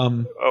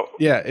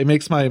 Yeah, it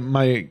makes it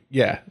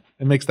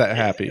makes that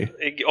happy.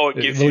 It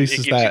gives you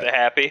the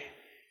happy.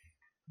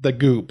 The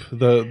goop,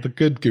 the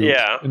good goop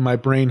in my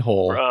brain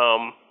hole.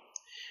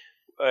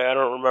 I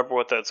don't remember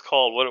what that's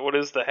called. What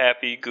is the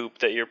happy goop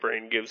that your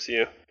brain gives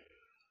you?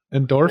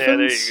 Endorphins? Yeah,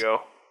 there you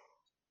go.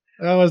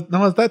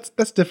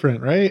 That's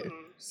different, right?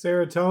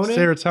 Serotonin?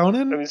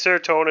 Serotonin? I mean,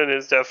 serotonin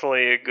is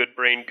definitely a good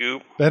brain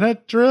goop.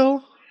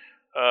 Benadryl?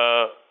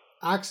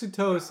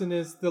 Oxytocin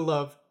is the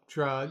love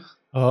drug.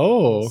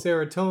 Oh.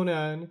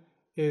 Serotonin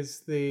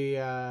is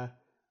the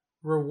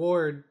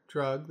reward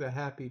drug, the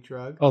happy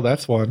drug. Oh,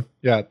 that's one.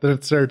 Yeah, then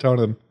it's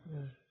serotonin.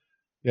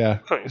 Yeah.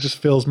 Nice. It just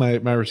fills my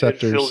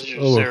receptors. It fills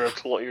your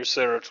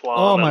serotonin.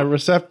 Oh, my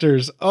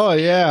receptors. Oh,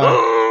 yeah.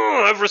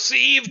 Oh, I've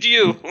received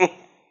you.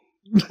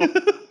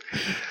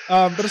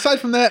 But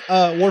aside from that,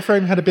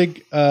 Warframe had a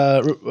big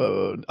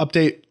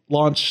update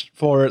launch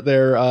for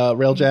their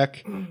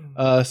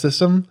Railjack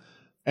system,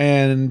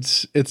 and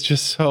it's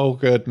just so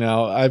good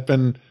now. I've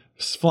been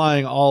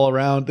flying all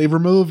around. They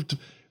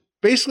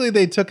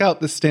took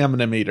out the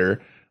stamina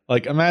meter.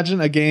 Like,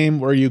 imagine a game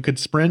where you could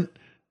sprint,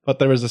 but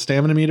there was a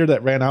stamina meter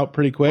that ran out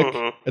pretty quick,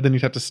 and then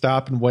you'd have to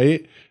stop and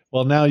wait.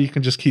 Well, now you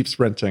can just keep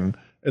sprinting,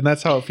 and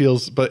that's how it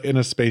feels, but in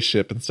a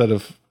spaceship instead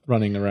of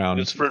running around.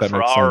 It's for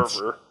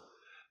forever.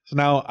 So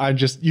now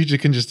you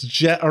can just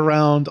jet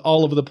around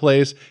all over the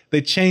place.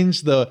 They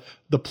changed the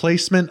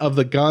placement of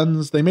the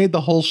guns. They made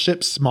the whole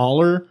ship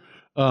smaller,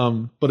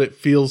 but it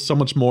feels so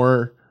much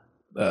more.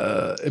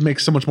 It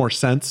makes so much more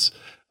sense.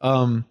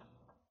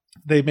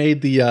 They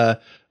made the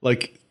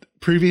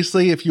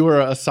previously, if you were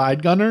a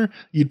side gunner,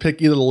 you'd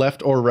pick either the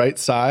left or right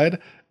side.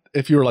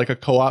 If you were like a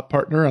co-op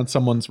partner on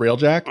someone's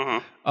Railjack,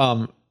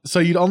 so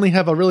you'd only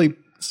have a really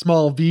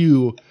small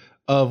view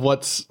of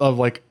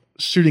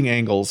shooting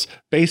angles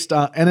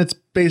and it's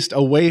based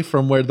away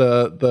from where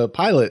the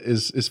pilot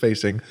is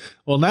facing.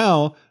 Well,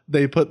 now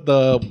they put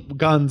the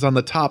guns on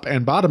the top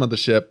and bottom of the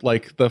ship,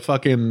 like the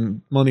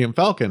fucking Millennium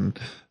Falcon.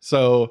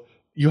 So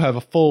you have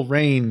a full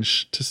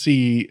range to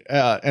see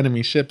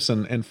enemy ships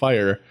and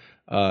fire.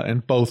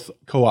 And both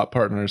co-op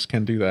partners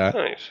can do that.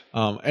 Nice.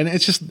 And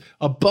it's just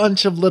a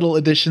bunch of little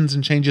additions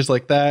and changes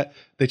like that.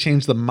 They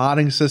changed the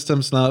modding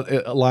system, so now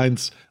it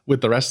aligns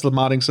with the rest of the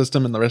modding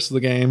system and the rest of the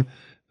game.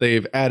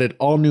 They've added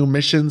all new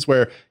missions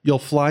where you'll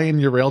fly in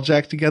your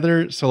Railjack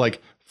together. So like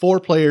 4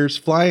 players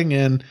flying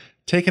in,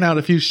 taking out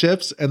a few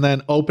ships, and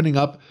then opening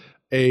up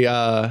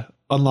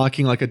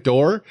unlocking like a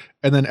door,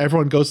 and then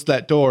everyone goes to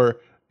that door,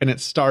 and it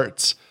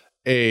starts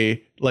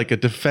a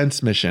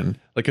defense mission,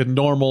 like a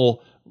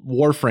normal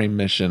Warframe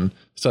mission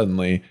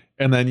suddenly,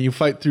 and then you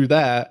fight through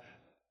that,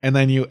 and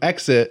then you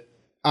exit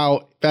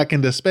out back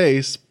into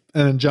space,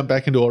 and then jump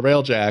back into a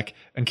railjack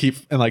and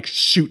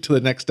shoot to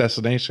the next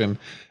destination.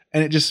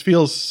 And it just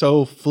feels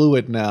so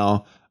fluid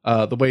now,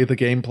 the way the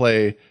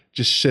gameplay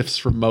just shifts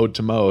from mode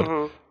to mode.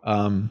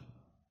 Mm-hmm.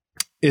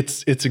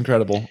 It's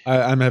incredible.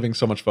 I'm having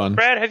so much fun.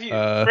 Brad, have you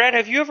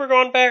ever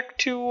gone back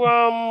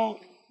to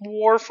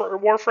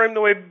Warframe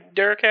the way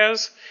Derek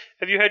has?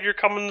 Have you had your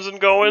comings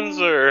and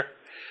goings, or?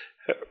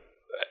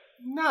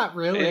 Not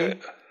really.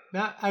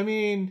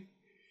 Yeah.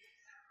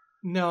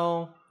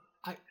 No.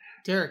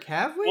 Derek,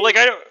 have we? Well,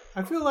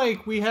 I feel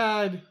like we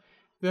had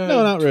the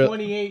not really.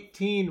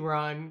 2018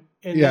 run,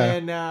 and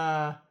then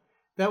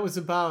that was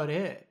about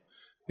it.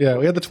 Yeah,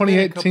 we had the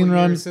 2018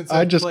 run.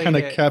 I just kind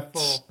of kept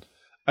going.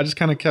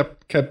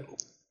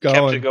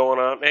 Kept it going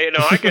on. Hey,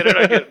 no, I get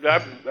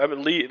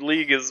it.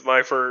 League is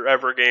my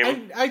forever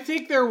game. I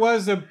think there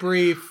was a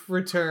brief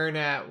return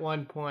at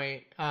one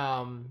point.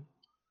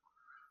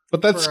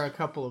 But that's for a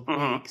couple of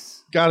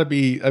weeks. Gotta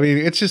be.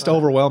 It's just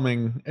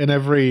overwhelming in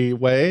every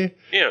way.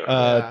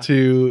 Yeah.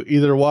 To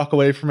either walk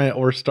away from it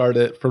or start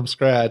it from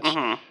scratch.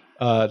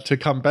 To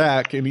come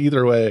back in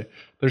either way,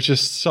 there's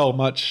just so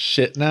much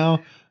shit now.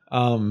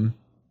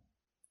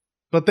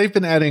 But they've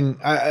been adding.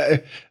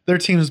 Their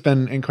team's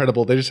been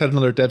incredible. They just had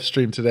another dev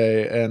stream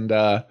today,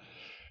 and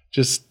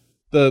just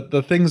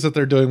the things that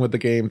they're doing with the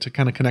game to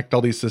kind of connect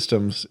all these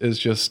systems is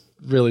just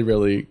really,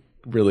 really,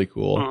 really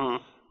cool.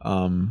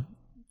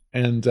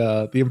 And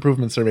the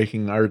improvements they're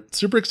making are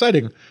super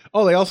exciting.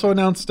 Oh, they also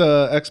announced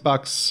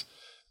Xbox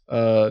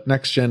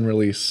next gen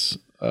release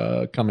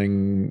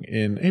coming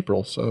in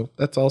April, so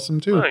that's awesome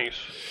too. Nice.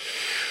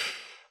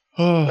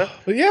 But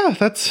yeah,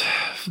 that's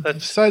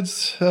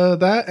besides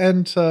that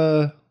and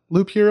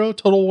Loop Hero,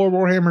 Total War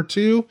Warhammer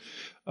 2.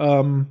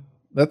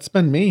 That's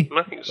been me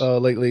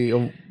lately.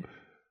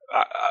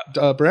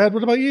 Brad,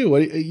 what about you?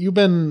 You've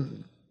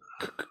been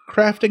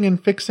crafting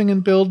and fixing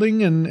and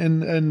building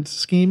and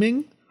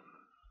scheming?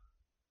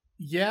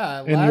 Yeah,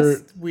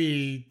 last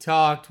we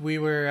talked, we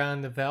were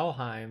on the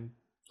Valheim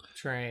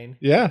train.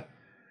 Yeah.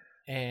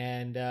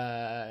 And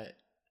that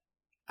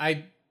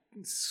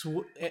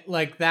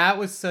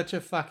was such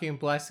a fucking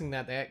blessing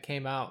that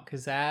came out,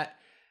 because that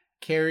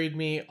carried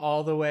me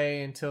all the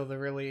way until the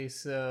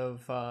release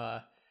of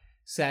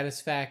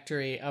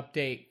Satisfactory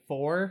Update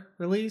 4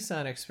 release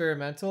on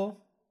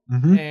Experimental.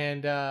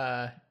 And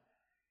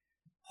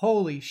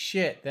holy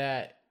shit,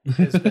 that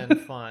has been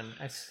fun.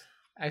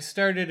 I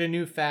started a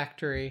new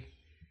factory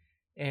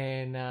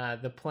in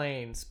the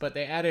plains, but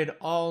they added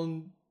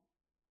all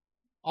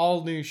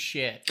new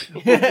shit.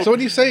 So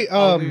when you say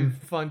all new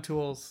fun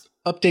tools,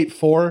 Update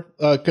 4,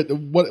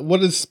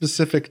 what is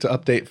specific to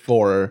Update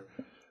 4?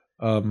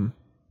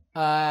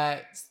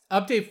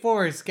 Update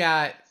 4 has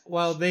got,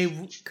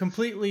 they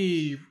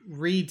completely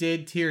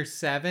redid Tier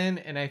 7,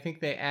 and I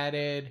think they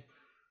added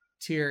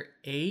Tier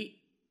 8.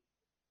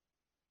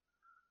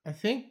 I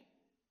think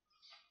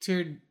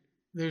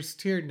there's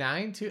Tier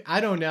 9 too.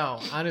 I don't know.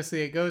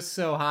 Honestly, it goes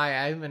so high.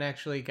 I haven't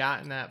actually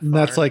gotten that far. And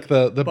that's like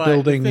the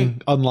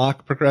building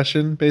unlock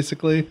progression,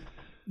 basically.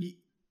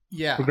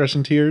 Yeah.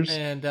 Progression tiers.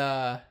 And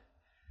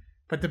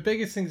but the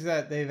biggest things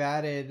that they've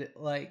added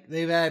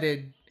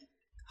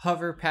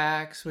hover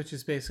packs, which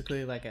is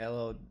basically like a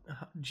little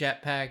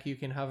jet pack you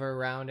can hover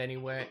around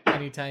anywhere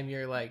anytime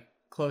you're like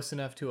close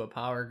enough to a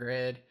power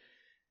grid.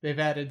 They've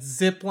added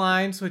zip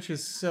lines, which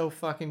is so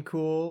fucking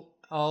cool.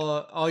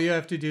 All you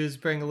have to do is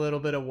bring a little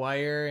bit of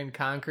wire and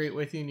concrete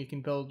with you, and you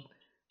can build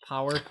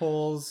power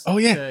poles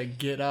to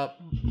get up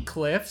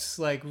cliffs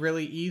like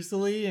really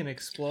easily and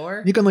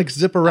explore. You can like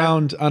zip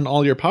around on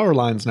all your power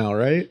lines now,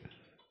 right?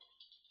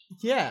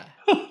 Yeah.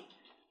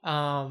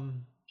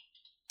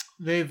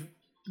 They've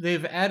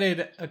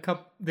added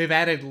they've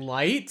added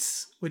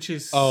lights, which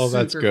is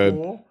that's good.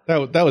 Cool.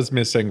 That was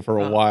missing for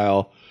a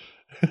while.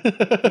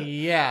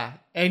 Yeah,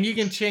 and you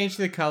can change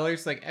the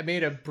colors. Like, I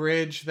made a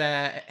bridge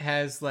that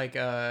has like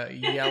a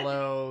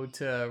yellow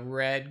to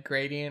red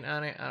gradient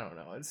on it. I don't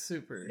know, it's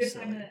super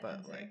silly,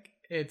 but like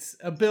it's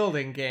a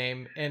building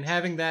game, and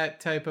having that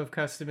type of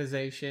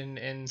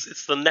customization and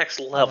it's the next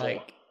level.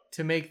 Like,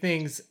 to make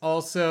things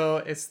also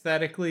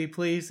aesthetically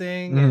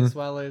pleasing as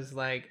well as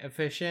like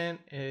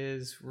efficient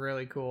is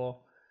really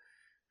cool.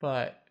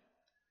 But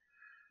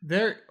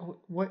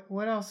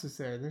what else is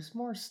there? There's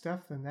more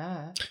stuff than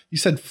that. You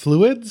said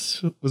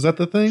fluids? Was that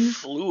the thing?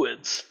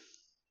 Fluids.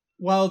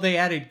 Well, they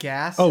added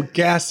gas. Oh,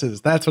 gases.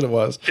 That's what it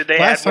was. Did they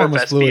Last add more time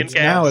was Vespian fluids.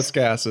 gas? Now it's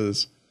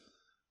gases.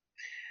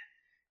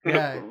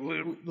 Yeah,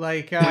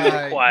 like they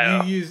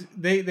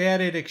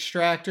added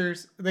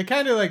extractors. They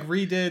kind of like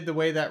redid the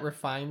way that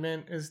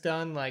refinement is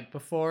done. Like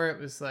before, it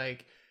was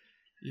like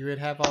you would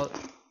have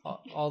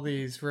all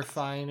these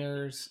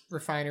refineries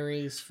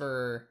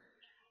for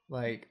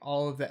like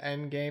all of the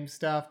end game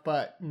stuff,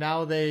 but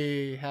now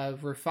they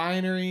have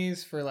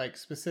refineries for like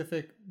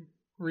specific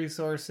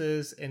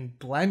resources and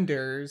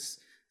blenders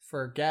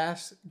for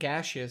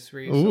gaseous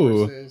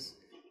resources.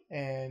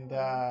 And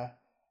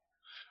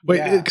wait,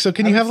 yeah, so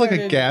can I'm you have like a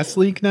excited- gas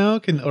leak now?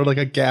 Or like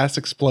a gas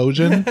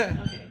explosion?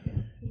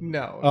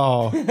 No.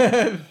 Oh.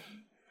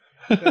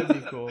 That'd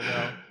be cool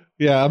though.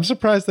 Yeah, I'm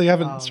surprised they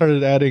haven't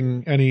started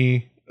adding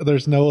any.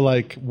 There's no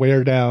like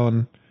wear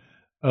down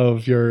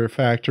of your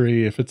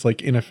factory if it's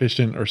like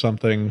inefficient or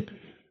something.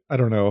 I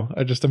don't know.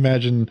 I just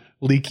imagine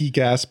leaky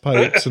gas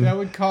pipes and That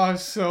would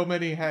cause so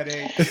many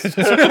headaches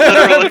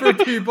Literally, for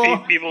people.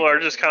 people are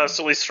just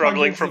constantly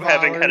struggling Hundreds from of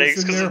having hours, headaches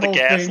and because their of the whole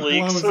gas thing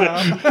leaks. blows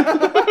up.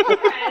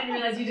 I didn't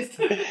realize you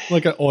just.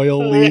 like an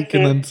oil leak,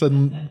 and then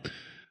sudden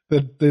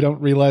they don't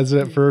realize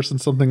it at first,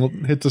 and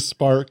something hits a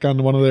spark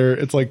on one of their.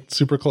 It's like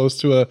super close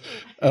to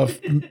a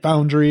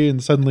foundry,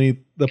 and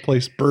suddenly the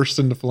place bursts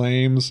into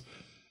flames.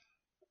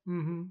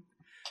 Mm-hmm.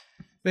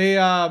 They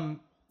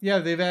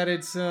they've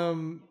added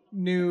some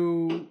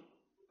new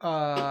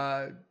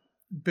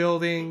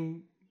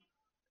building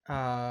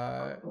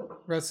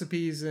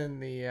recipes in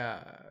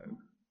the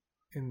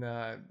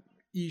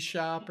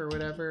eShop or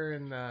whatever,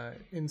 in the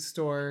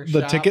in-store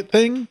The shop. ticket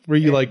thing where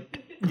you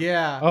like,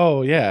 Yeah.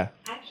 oh yeah,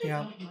 Actually,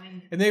 Yeah. some of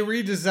mine. And they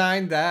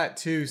redesigned that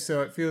too,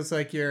 so it feels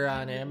like you're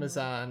on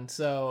Amazon.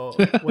 So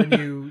when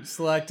you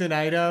select an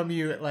item,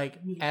 you like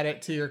add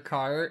it to your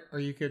cart, or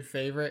you could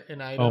favorite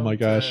an item. Oh my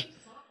gosh.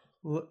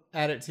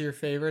 Add it to your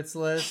favorites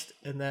list,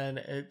 and then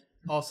it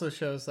also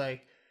shows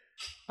like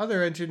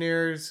other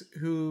engineers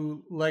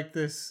who like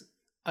this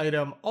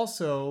item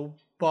also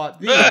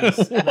bought these. And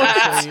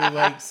then show you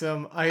like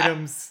some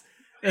items.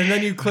 And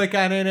then you click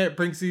on it, it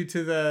brings you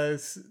to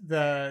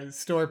the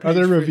store page. Are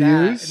there for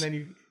reviews? That, and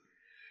then you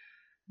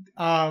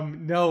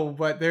no,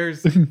 but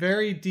there's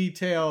very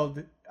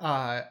detailed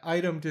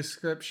item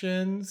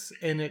descriptions,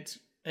 and it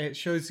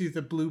shows you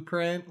the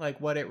blueprint, like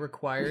what it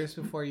requires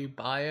before you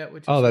buy it,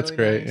 which is oh that's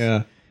really great,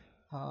 nice.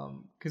 yeah.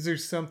 Because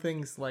there's some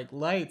things like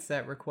lights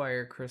that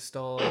require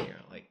crystal, and you're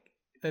like,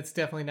 that's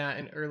definitely not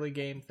an early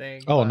game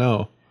thing. Oh but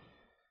no,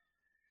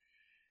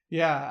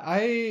 yeah,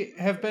 I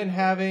have been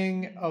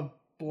having a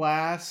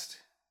blast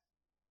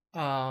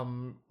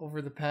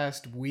over the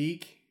past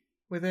week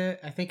with it.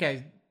 I think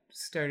I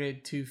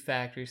started 2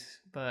 factories,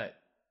 but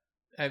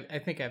I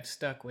think I've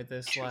stuck with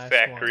this last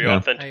Factory one.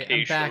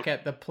 authentication. I'm back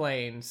at the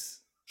plains,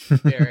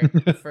 Derek,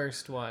 the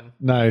first one.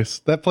 nice.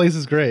 That place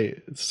is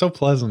great. It's so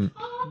pleasant.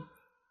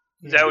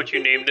 Is that what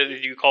you named it?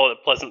 Did you call it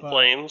Pleasant Well,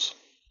 Plains?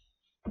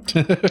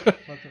 Pleasant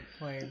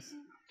Plains.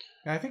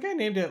 I think I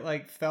named it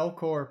like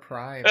Felcor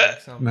Prime or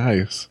something.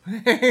 Nice.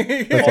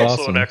 That's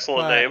Also awesome. an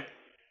excellent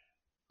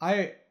But-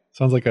 name.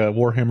 Sounds like a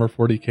Warhammer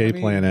 40K I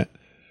mean- planet.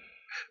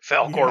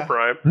 Falcor Yeah.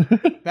 Prime.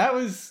 that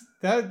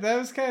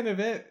was kind of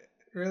it,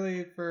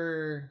 really,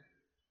 for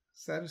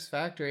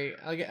Satisfactory.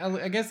 I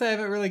guess I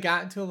haven't really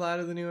gotten to a lot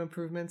of the new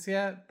improvements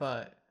yet,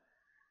 but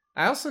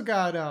I also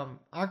got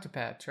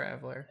Octopath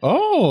Traveler.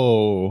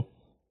 Oh,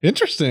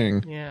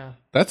 interesting. Yeah,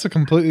 That's a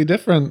completely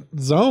different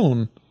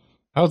zone.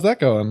 How's that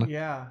going?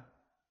 yeah.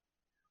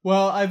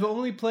 Well, I've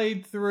only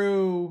played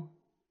through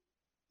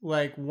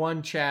like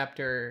 1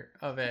 chapter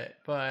of it,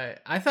 but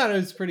I thought it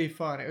was pretty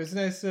fun. It was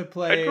nice to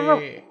play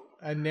remember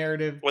a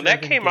narrative. When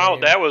that came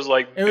out, that was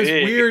like it was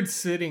big. weird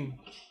sitting.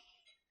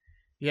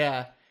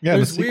 Yeah. Yeah, It the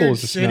was sequel weird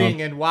was just sitting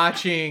now. and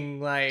watching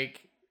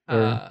like Or-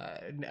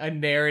 a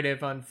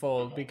narrative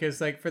unfold, because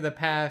like for the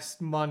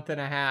past month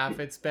and a half,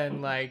 it's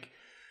been like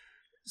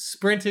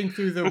sprinting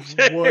through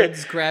the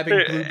woods,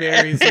 grabbing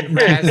blueberries and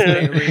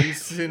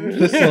raspberries, and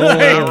This is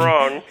Not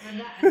wrong.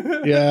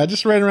 Yeah, I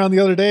just ran around the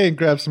other day and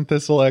grabbed some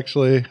thistle.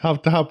 Actually,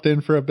 hopped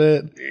in for a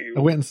bit. I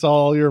went and saw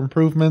all your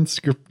improvements.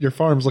 Your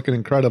farm's looking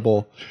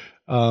incredible.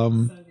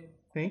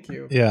 Thank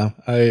you. Yeah,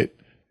 I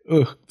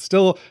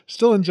still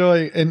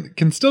enjoy and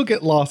can still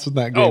get lost in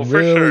that game Oh, for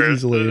really sure.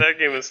 easily. That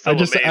game is still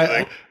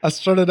amazing. I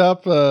started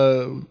up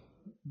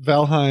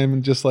Valheim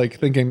and just like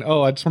thinking,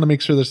 oh, I just want to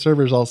make sure the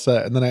server's all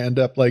set, and then I end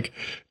up like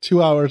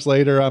 2 hours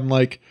later, I'm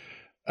like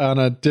on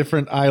a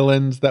different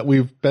island that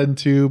we've been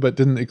to but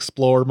didn't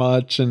explore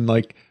much, and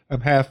like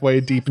I'm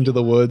halfway deep into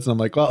the woods, and I'm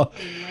like, well,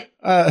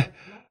 I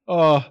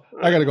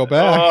gotta go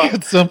back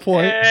at some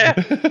point.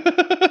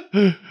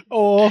 I'm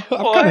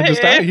kind of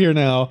just out here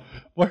now.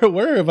 What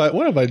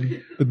have I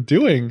been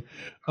doing?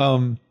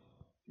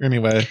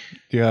 Anyway,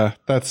 yeah,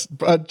 that's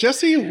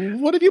Jesse.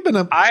 What have you been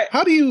up?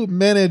 How do you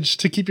manage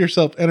to keep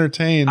yourself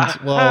entertained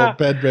while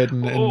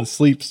bedridden in the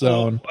sleep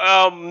zone?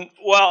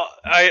 Well,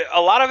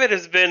 a lot of it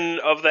has been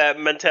of that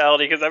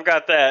mentality, because I've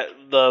got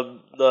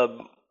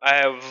I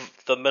have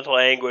the mental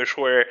anguish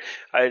where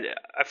I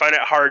find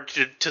it hard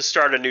to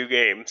start a new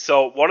game.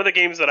 So one of the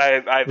games that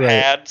I've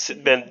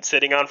Right. been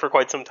sitting on for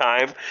quite some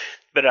time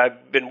that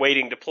I've been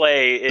waiting to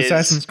play is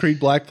Assassin's Creed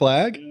Black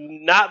Flag?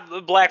 not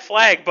the Black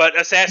Flag, but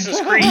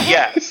Assassin's Creed,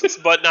 yes,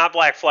 but not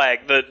Black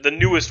Flag, the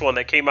newest one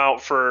that came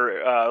out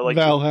for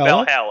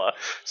Valhalla.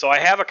 So I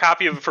have a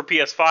copy of it for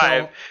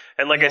PS5,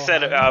 and like I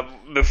said,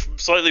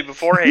 slightly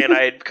beforehand,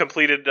 I had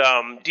completed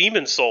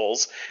Demon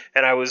Souls,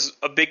 and I was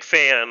a big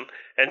fan,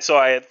 and so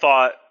I had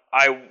thought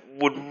I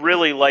would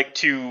really like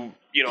to.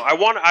 I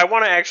want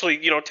to actually,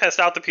 test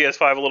out the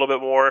PS5 a little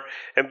bit more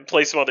and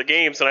play some other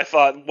games. And I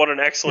thought, what an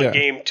excellent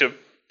game to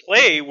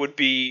play would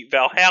be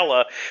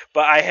Valhalla.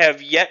 But I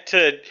have yet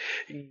to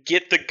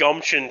get the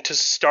gumption to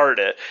start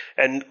it.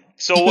 And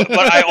so,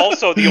 but I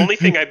also, the only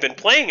thing I've been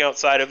playing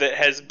outside of it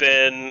has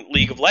been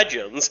League of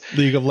Legends.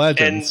 League of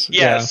Legends.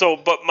 And so,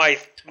 but my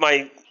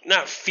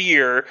not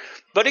fear,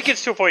 but it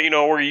gets to a point,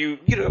 where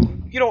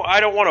I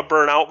don't want to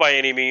burn out by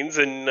any means.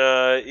 And,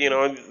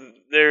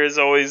 there is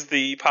always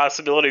the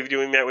possibility of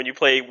doing that when you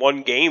play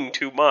one game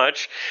too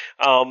much.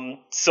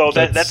 So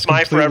that's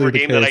my forever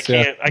game that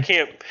I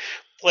can't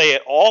play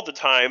it all the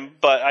time,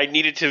 but I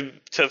needed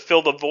to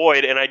fill the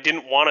void, and I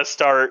didn't want to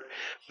start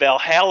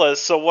Valhalla.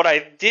 So what I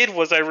did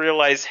was I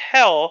realized,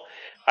 hell,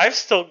 I've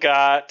still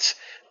got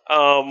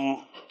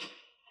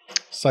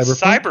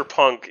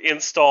Cyberpunk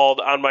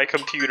installed on my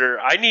computer.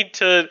 I need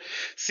to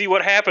see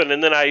what happened.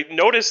 And then I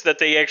noticed that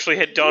they actually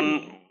had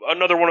done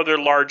another one of their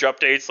large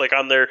updates, like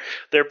on their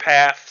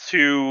path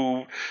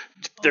to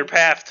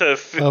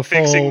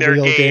fixing their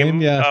game.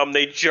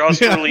 They just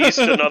released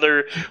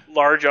another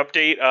large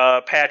update,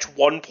 patch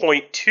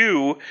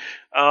 1.2,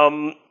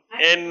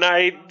 and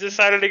I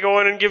decided to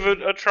go in and give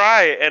it a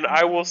try. And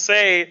I will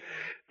say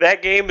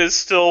that game is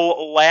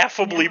still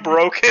laughably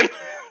broken.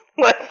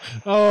 What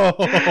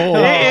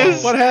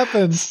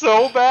happened?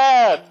 So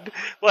bad.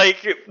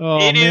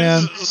 It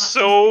is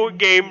so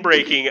game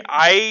breaking.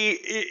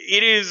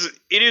 It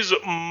is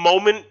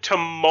moment to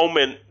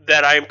moment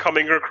that I'm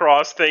coming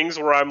across things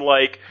where I'm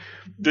like,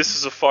 this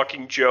is a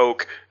fucking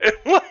joke.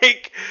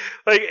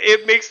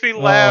 It makes me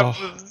laugh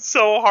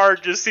so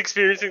hard just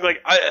experiencing.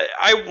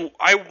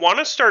 I want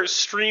to start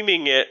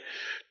streaming it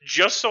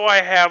just so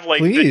I have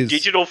the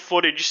digital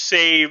footage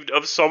saved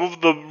of some of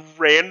the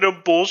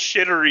random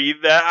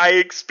bullshittery that I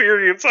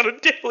experience on a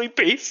daily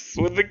basis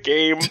with the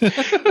game.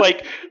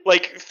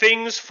 like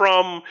things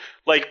from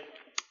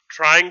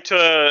trying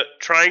to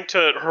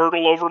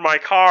hurdle over my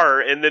car,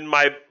 and then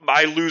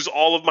I lose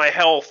all of my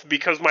health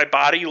because my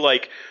body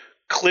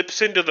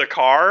clips into the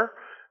car,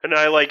 and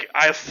I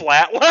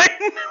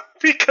flatline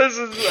because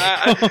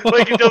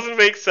it doesn't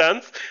make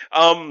sense.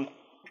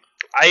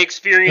 I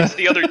experienced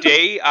the other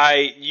day,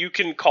 you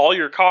can call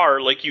your car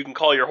like you can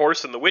call your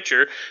horse in The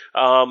Witcher,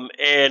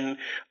 and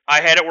I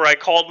had it where I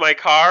called my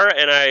car,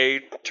 and I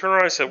turned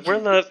around and I said, where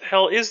the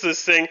hell is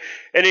this thing?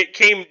 And it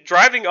came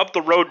driving up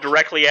the road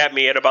directly at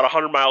me at about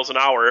 100 miles an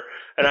hour,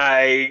 and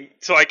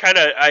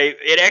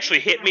it actually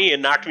hit me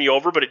and knocked me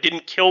over, but it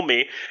didn't kill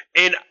me.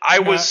 And I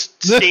was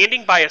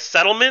standing by a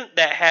settlement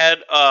that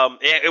had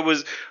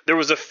there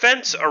was a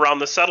fence around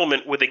the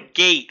settlement with a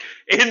gate,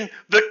 and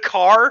the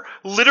car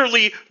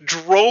literally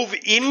drove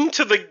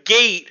into the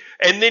gate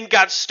and then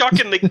got stuck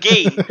in the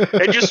gate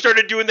and just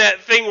started doing that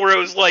thing where it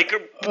was like, you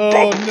know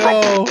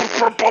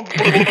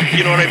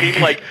what I mean?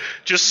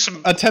 Just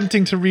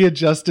attempting to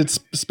readjust its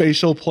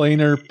spatial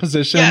planar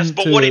position. Yes,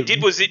 but what it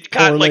did was it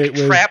got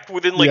trapped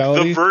within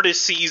reality. The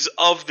vertices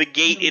of the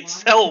gate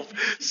itself.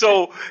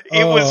 So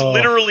it was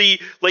literally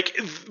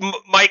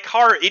my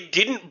car. It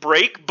didn't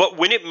break, but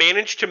when it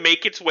managed to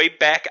make its way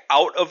back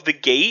out of the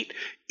gate,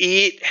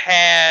 it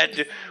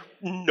had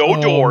no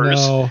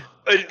doors. No.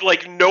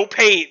 No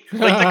paint. The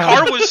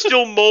car was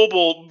still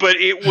mobile, but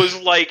it was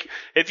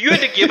if you had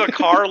to give a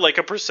car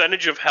a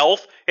percentage of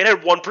health, it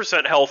had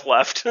 1% health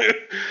left. And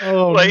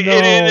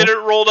it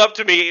rolled up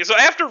to me. So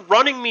after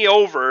running me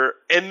over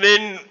and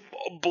then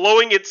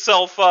blowing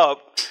itself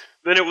up,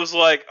 then it was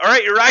like, all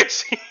right, your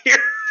ride's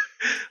here.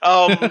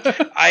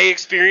 I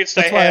experienced.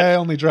 That's why I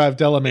only drive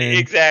Delamain.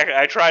 Exactly.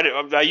 I tried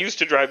it. I used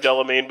to drive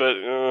Delamain, but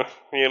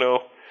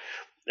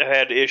I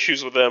had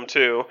issues with them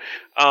too.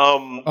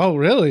 Oh,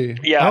 really?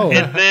 Yeah. Oh.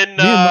 And then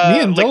me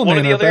and one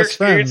of the other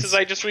experiences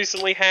friends. I just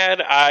recently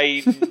had,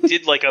 I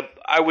did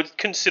I would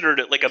consider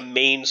it a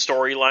main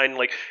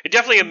storyline. It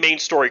definitely a main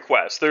story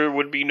quest. There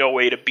would be no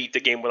way to beat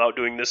the game without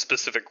doing this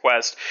specific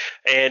quest.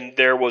 And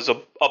there was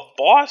a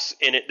boss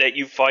in it that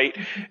you fight,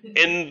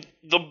 and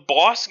the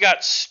boss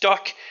got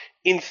stuck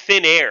in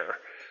thin air.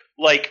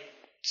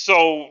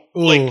 So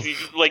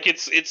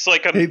it's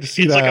like a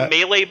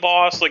melee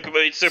boss.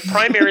 It's a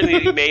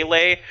primarily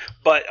melee,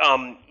 but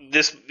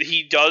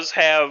he does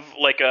have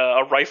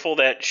a rifle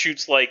that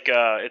shoots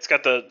it's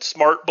got the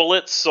smart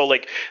bullets, so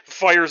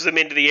fires them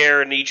into the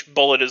air, and each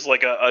bullet is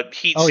a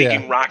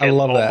heat-seeking rocket. I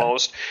love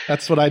almost.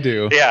 That's what I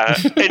do. Yeah,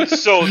 and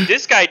so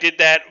this guy did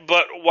that,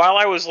 but while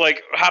I was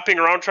hopping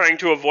around trying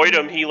to avoid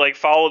him, he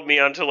followed me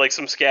onto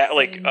some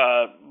scaffolding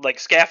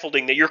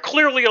that you're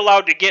clearly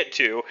allowed to get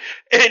to,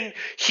 and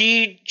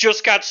he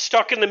just got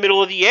stuck in the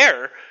middle of the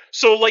air.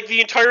 So, like,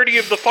 the entirety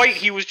of the fight,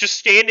 he was just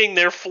standing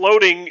there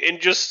floating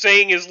and just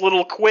saying his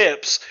little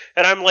quips.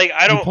 And I'm like,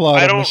 I don't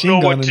know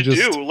what to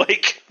do.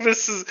 Like,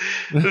 this is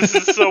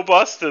so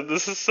busted.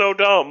 This is so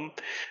dumb.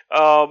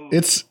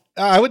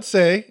 I would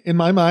say, in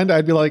my mind,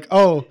 I'd be like,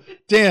 oh,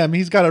 damn,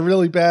 he's got a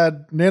really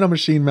bad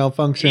nanomachine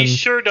malfunction. He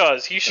sure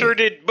does. He sure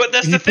did. But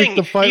that's the thing.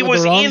 He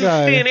was in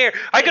thin air.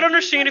 I could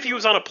understand if he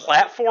was on a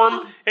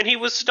platform and he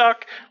was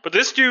stuck, but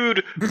this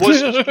dude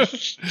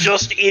was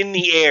just in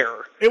the air.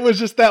 It was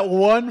just that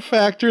one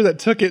factor that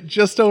took it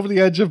just over the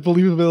edge of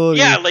believability.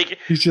 Yeah, like,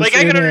 he's just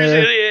I could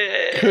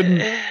understand.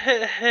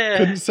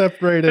 Couldn't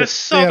separate it. It's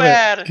so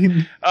bad.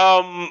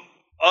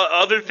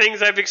 Other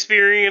things I've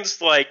experienced,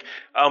 like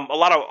a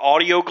lot of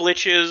audio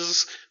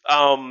glitches,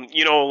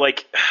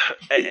 like,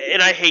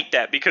 and I hate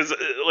that because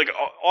like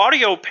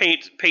audio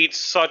paints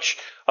such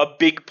a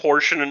big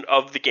portion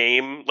of the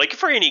game, like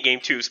for any game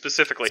too,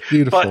 specifically. It's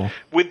beautiful. But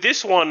with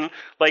this one,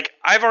 like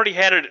I've already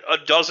had it a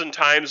dozen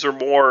times or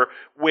more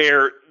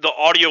where the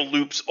audio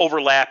loops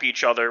overlap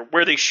each other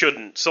where they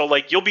shouldn't. So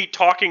like you'll be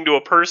talking to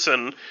a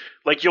person.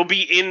 Like, you'll be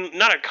in,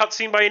 not a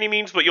cutscene by any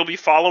means, but you'll be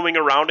following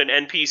around an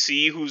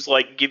NPC who's,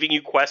 like, giving you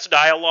quest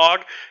dialogue,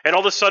 and all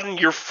of a sudden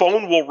your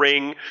phone will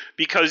ring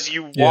because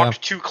you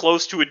walked too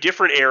close to a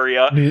different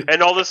area,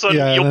 and all of a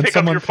sudden you'll pick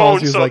up your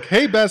phone. So like,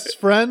 hey, best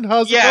friend,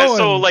 how's it going?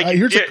 So, like,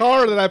 here's a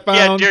car that I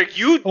found. Yeah, Derek,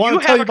 you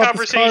have a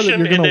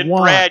conversation, and then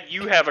Brad,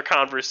 you have a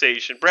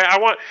conversation. Brad,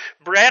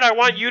 I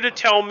want you to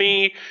tell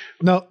me...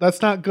 No,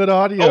 that's not good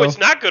audio. Oh, it's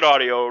not good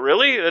audio,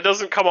 really? It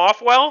doesn't come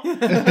off well?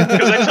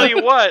 Because I tell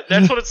you what,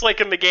 that's what it's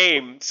like in the game.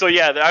 So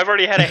yeah, I've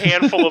already had a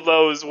handful of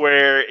those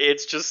where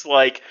it's just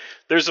like,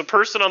 there's a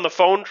person on the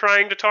phone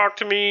trying to talk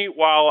to me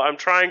while I'm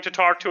trying to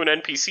talk to an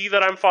NPC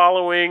that I'm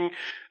following.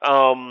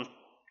 I've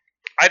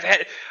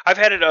had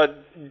it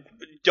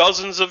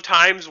dozens of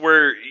times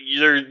where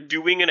you're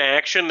doing an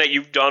action that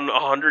you've done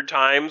 100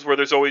 times where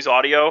there's always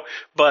audio,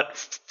 but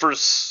for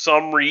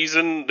some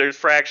reason there's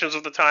fractions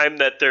of the time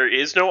that there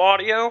is no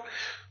audio.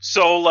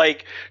 So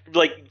like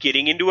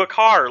getting into a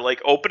car,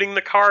 like opening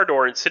the car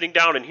door and sitting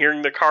down and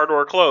hearing the car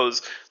door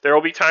close. There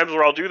will be times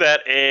where I'll do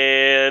that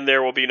and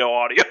there will be no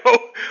audio.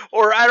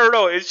 Or I don't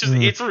know, it's just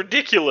it's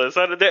ridiculous.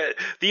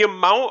 The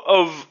amount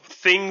of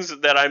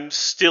things that I'm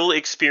still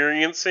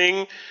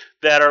experiencing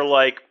that are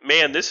like,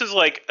 man, this is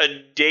like a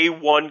day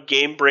one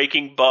game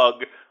breaking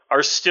bug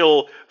are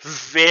still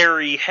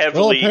very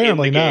heavily in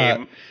the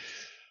game.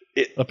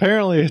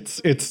 Apparently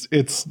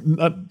it's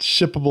not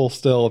shippable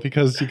still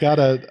because you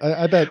gotta.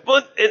 I bet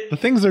the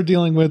things they're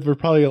dealing with were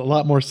probably a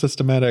lot more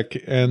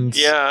systematic and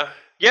yeah,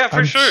 for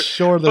I'm sure.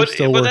 Sure, they're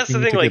still working. But that's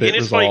the thing, like, and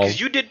it's funny because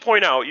you did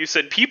point out, you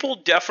said people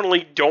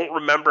definitely don't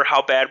remember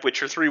how bad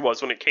Witcher 3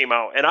 was when it came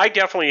out, and I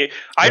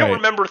don't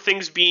remember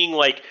things being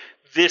like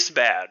this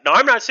bad. Now,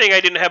 I'm not saying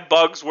I didn't have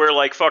bugs where,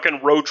 like, fucking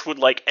Roach would,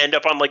 like, end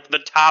up on, like, the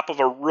top of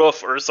a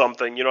roof or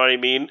something, you know what I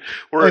mean?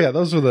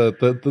 Those were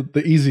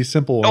the easy,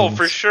 simple ones. Oh,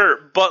 for sure.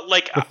 But,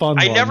 like,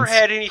 I never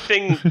had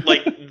anything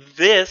like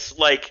this,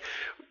 like,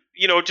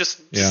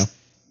 just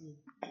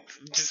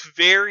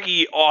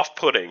very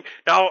off-putting.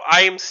 Now,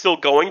 I am still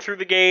going through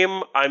the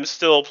game. I'm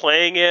still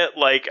playing it.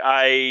 Like,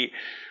 I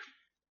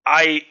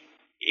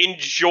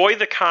enjoy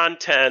the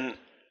content,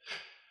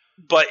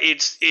 but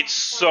it's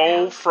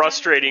so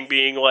frustrating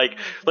being like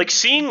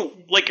seeing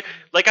like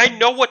I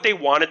know what they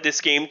wanted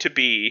this game to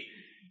be,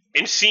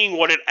 and seeing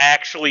what it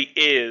actually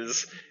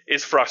is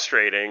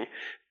frustrating.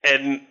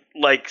 And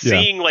like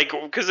seeing like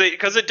because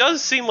it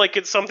does seem like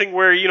it's something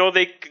where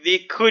they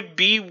could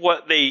be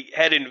what they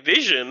had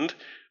envisioned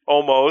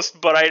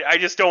almost, but I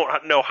just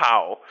don't know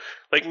how.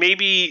 Like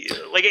maybe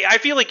like I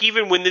feel like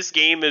even when this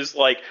game is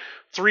like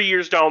 3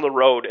 years down the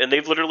road and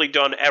they've literally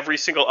done every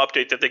single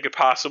update that they could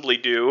possibly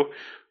do,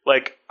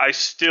 like, I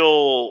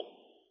still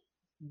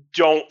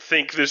don't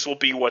think this will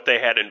be what they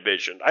had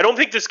envisioned. I don't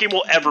think this game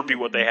will ever be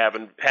what they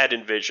had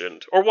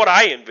envisioned, or what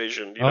I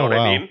envisioned. You know what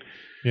I mean?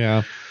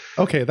 Yeah.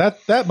 Okay,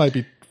 that might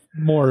be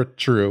more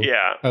true.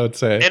 Yeah, I would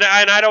say. And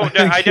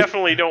I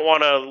definitely don't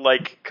want to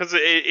like because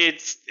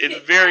it's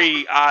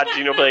very odd.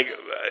 Like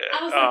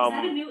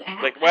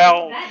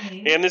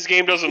and this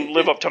game doesn't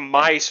live up to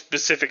my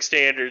specific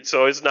standards,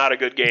 so it's not a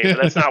good game. And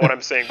that's not what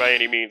I'm saying by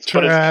any means.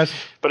 Trash.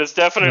 But it's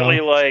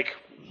definitely like.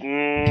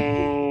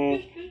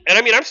 And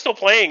I mean, I'm still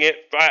playing it.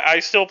 I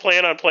still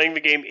plan on playing the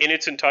game in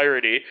its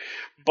entirety,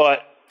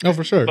 but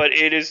for sure. But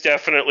it is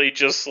definitely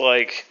just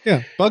like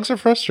bugs are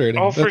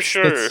frustrating. For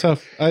sure, that's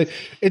tough.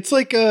 It's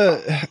like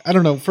I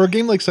don't know. For a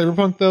game like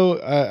Cyberpunk, though,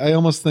 I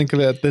almost think of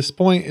it at this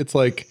point. It's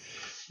like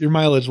your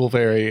mileage will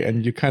vary,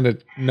 and you kind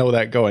of know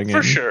that going in.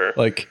 For sure,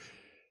 like.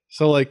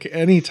 So, like,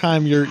 any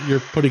time you're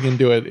putting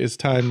into it is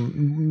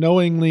time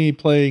knowingly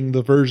playing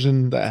the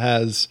version that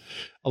has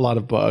a lot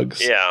of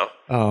bugs. Yeah.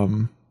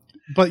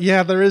 But yeah,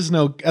 at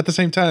the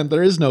same time,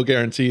 there is no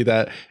guarantee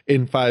that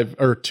in 5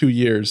 or 2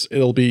 years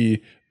it'll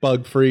be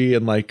bug free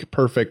and like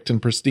perfect and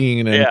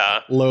pristine and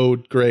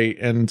load great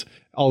and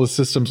all the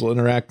systems will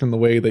interact in the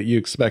way that you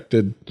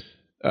expected.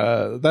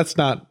 That's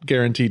not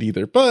guaranteed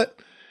either. But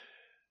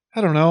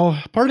I don't know.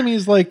 Part of me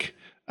is like,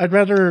 I'd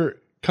rather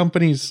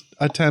companies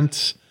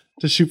attempt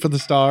to shoot for the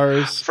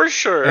stars. For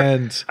sure.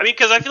 And I mean,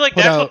 because I feel like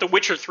that's what The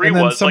Witcher 3 and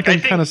then was. something I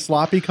think, kind of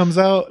sloppy comes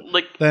out.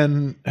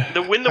 When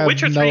The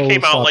Witcher 3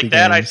 came out,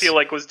 that I feel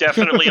like was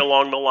definitely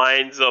along the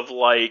lines of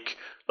like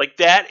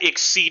that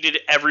exceeded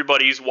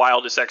everybody's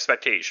wildest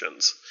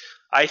expectations.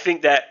 I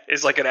think that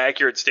is like an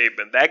accurate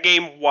statement. That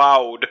game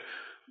wowed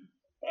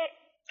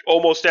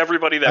almost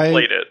everybody that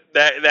played it.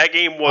 That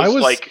game was,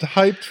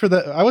 hyped for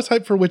that. I was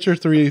hyped for Witcher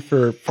 3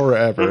 for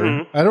forever.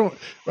 Mm-hmm. I don't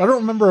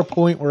remember a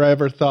point where I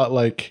ever thought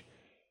like.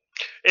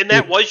 And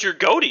that was your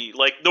goatee.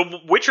 Like The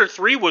Witcher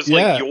 3 was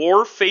like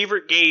your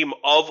favorite game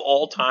of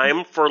all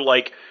time for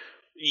like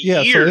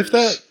years.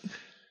 So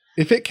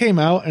if it came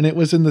out and it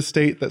was in the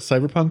state that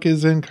Cyberpunk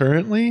is in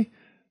currently,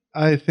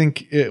 I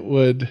think it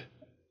would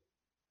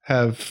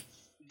have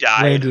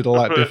landed a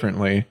lot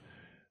differently.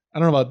 I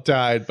don't know about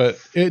died, but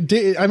it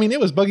did. I mean, it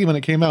was buggy when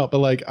it came out, but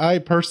like I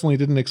personally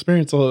didn't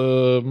experience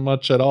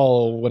much at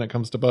all when it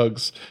comes to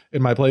bugs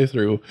in my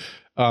playthrough.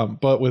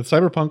 But with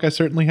Cyberpunk, I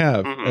certainly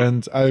have,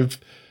 and I've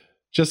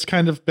just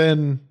kind of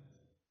been,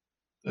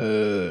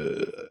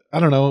 I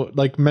don't know,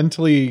 like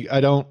mentally, I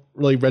don't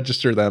really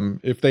register them.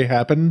 If they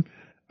happen,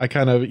 I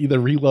kind of either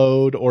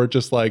reload or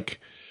just like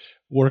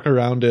work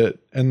around it,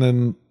 and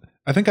then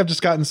I think I've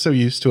just gotten so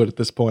used to it at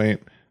this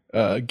point.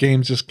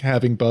 Games just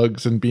having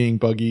bugs and being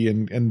buggy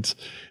and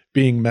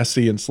being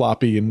messy and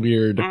sloppy and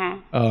weird,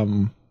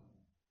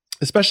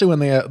 especially when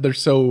they're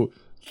so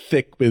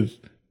thick with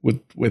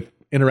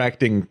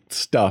interacting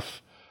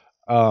stuff.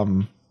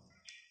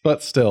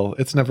 But still,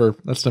 that's never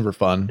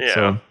fun. Yeah.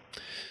 So,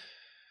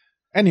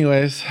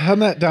 anyways, on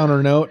that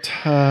downer note,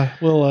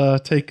 we'll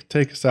take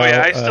us out.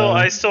 Yeah,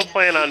 I still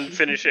plan on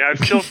finishing. I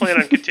still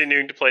plan on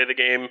continuing to play the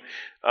game.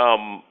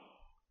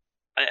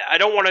 I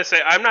don't want to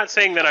say, I'm not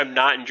saying that I'm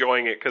not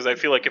enjoying it, because I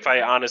feel like if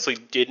I honestly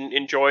didn't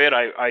enjoy it,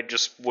 I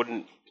just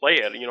wouldn't play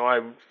it. You know,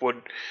 I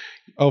would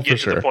get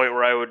to the point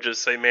where I would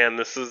just say, man,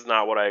 this is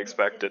not what I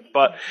expected.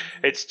 But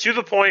it's to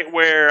the point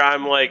where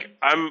I'm like,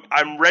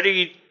 I'm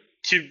ready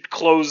to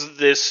close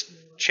this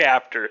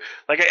chapter.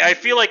 Like, I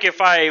feel like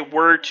if I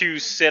were to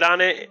sit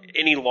on it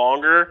any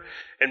longer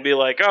and be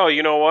like, oh,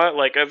 you know what,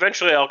 like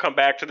eventually I'll come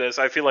back to this,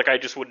 I feel like I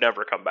just would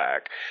never come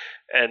back.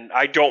 And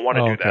I don't want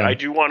to do that. I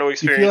do want to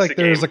experience you feel like the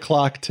game. There's a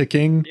clock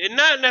ticking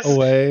not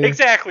necessarily away.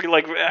 Exactly,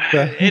 like,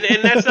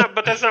 and that's not.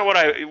 But that's not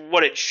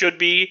what it should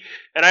be.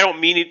 And I don't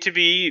mean it to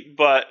be.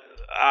 But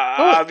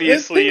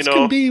obviously, things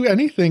can be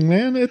anything,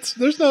 man.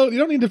 You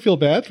don't need to feel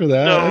bad for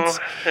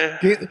that.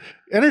 No.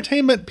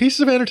 Entertainment, pieces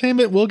of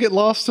entertainment will get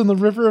lost in the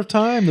river of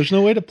time. There's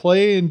no way to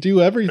play and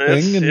do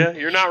everything. And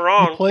you're not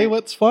wrong. You play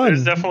what's fun.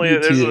 There's definitely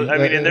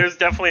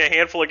a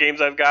handful of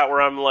games I've got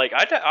where I'm like,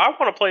 I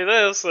want to play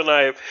this, and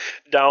I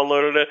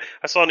downloaded it.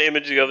 I saw an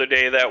image the other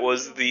day that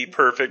was the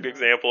perfect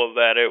example of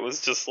that. It was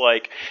just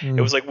like,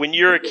 it was like when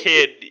you're a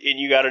kid and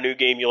you got a new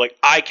game, you're like,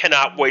 I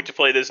cannot wait to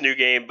play this new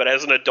game. But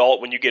as an adult,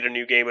 when you get a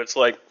new game, it's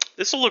like,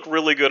 this will look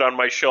really good on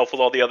my shelf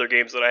with all the other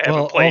games that I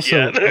haven't played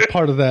yet. Also,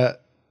 part of that,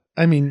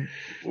 I mean,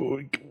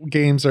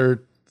 games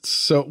are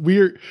so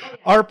weird.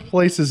 Our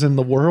places in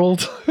the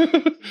world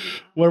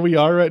where we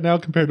are right now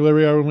compared to where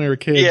we are when we were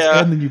kids,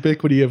 and the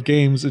ubiquity of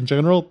games in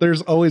general,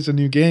 there's always a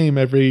new game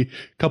every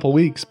couple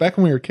weeks. Back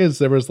when we were kids,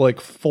 there was like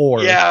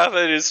 4. Yeah,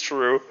 that is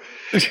true.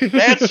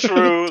 That's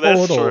true.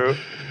 That's true.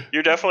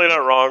 You're definitely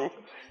not wrong.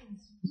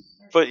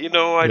 But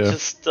I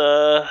just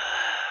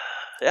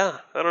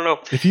I don't know.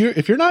 If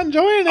you're not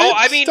enjoying it,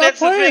 I mean, that's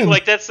playing. the thing.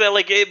 Like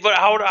but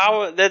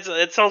how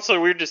it sounds so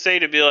weird to say,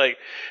 to be like,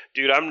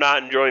 dude, I'm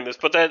not enjoying this.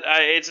 But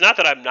it's not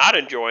that I'm not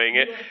enjoying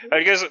it.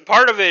 I guess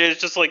part of it is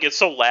just like it's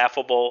so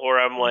laughable, or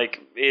I'm like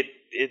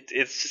it's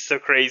just so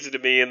crazy to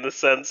me in the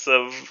sense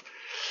of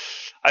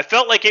I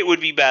felt like it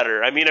would be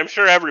better. I mean, I'm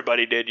sure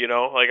everybody did.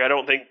 Like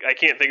I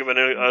can't think of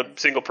a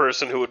single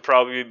person who would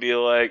probably be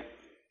like,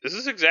 this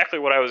is exactly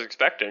what I was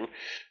expecting.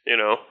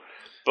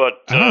 But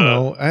I don't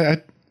know.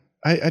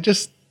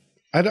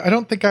 I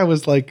don't think I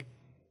was like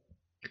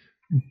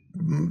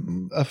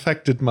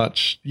affected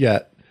much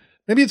yet.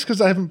 Maybe it's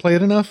because I haven't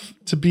played enough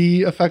to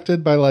be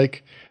affected by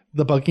like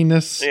the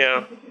bugginess.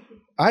 Yeah.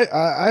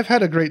 I've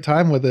had a great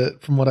time with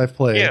it from what I've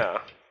played. Yeah.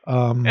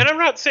 And I'm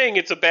not saying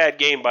it's a bad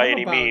game by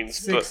any means.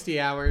 60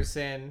 hours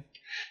in.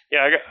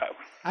 Yeah,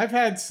 I've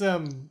had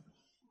some.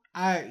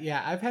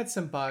 I've had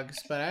some bugs,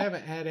 but I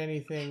haven't had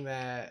anything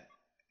that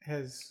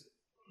has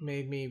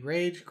made me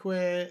rage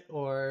quit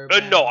or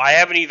no, I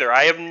haven't either.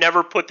 I have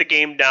never put the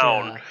game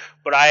down,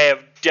 but I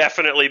have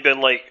definitely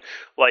been like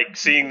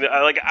seeing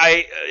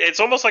it's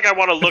almost like I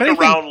want to look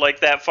around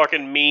like that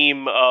fucking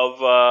meme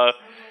of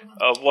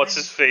what's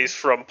his face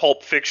from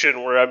Pulp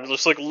Fiction, where I'm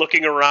just like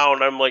looking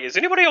around. I'm like, is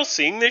anybody else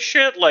seeing this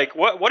shit? Like,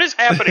 what is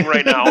happening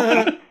right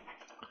now?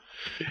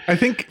 I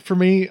think for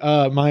me,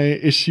 my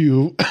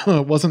issue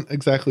wasn't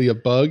exactly a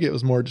bug. It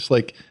was more just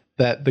like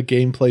that the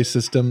gameplay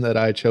system that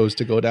I chose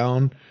to go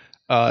down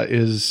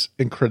is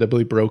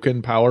incredibly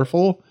broken,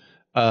 powerful,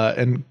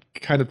 and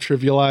kind of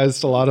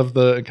trivialized a lot of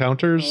the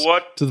encounters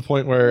to the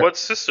point where what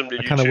system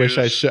did you kind of wish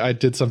I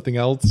did something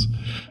else.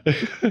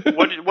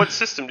 What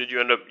system did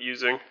you end up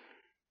using?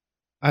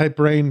 I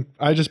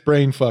just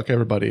brain fuck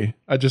everybody.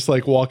 I just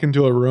like walk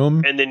into a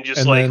room and then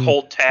just and like then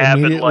hold tab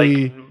and like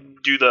immediately-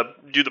 do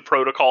the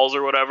protocols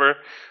or whatever.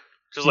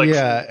 Just like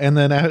yeah, and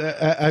then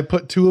I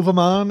put two of them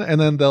on, and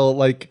then they'll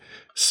like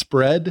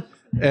spread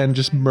and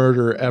just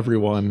murder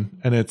everyone,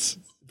 and it's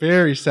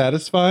very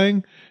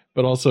satisfying,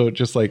 but also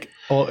just like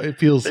it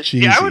feels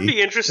cheesy. Yeah, I would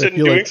be interested I in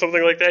feel doing like-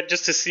 something like that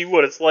just to see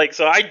what it's like.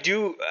 So I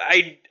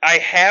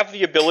have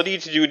the ability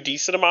to do a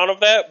decent amount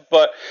of that,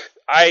 but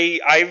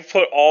I've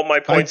put all my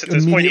points I at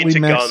this point immediately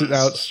into maxed guns. it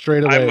out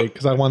straight away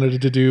because I wanted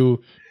to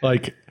do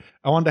like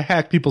I wanted to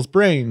hack people's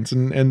brains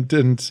and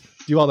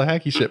do all the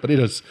hacky shit, but it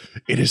is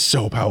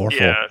so powerful.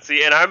 Yeah,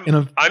 see, and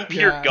I'm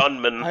pure Yeah,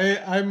 gunman.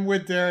 I'm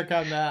with Derek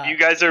on that. You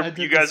guys I are did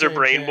the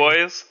brain same thing.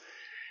 boys.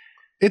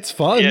 It's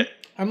fun. Yeah.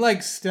 I'm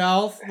like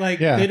stealth, like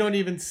Yeah. they don't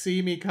even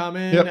see me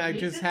coming. Yep. I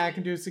just hack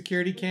into a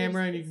security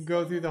camera and you can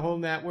go through the whole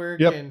network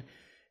Yep. and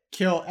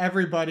kill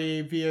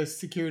everybody via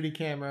security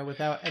camera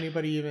without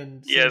anybody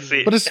even Yeah, seeing see,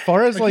 you. But as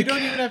far as Like, like, you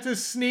don't even have to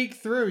sneak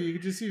through. You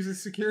can just use a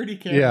security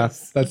camera. yeah,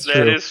 that's that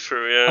true. is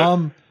true.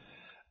 Yeah.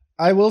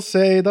 I will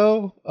say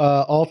though,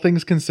 all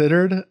things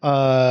considered,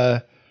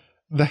 the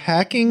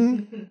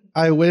hacking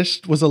I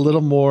wished was a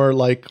little more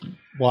like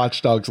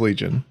Watch Dogs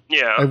Legion.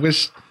 yeah. I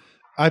wish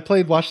I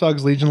played Watch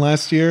Dogs Legion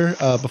last year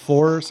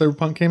before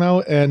Cyberpunk came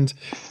out, and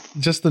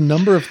just the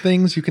number of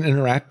things you can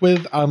interact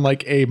with on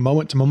like a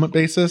moment to moment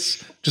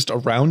basis just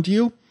around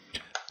you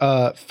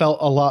felt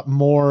a lot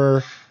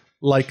more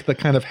like the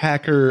kind of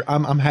hacker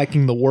I'm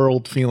hacking the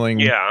world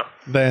feeling Yeah.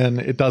 than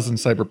it does in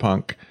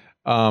Cyberpunk.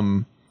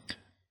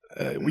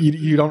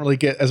 You don't really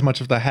get as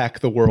much of the hack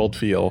the world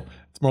feel.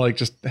 It's more like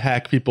just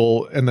hack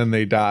people and then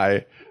they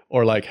die,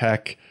 or like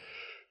hack.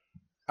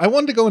 I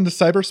wanted to go into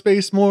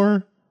cyberspace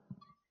more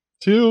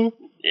too.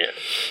 Yeah.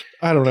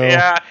 I don't know.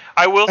 Yeah,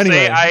 I will Anyway,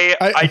 say I-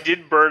 I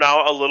did burn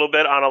out a little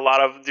bit on a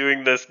lot of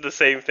doing the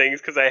same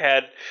things because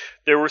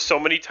there were so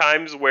many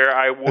times where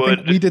I I would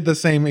think we did the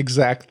same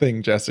exact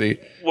thing, Jesse.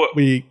 what,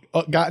 We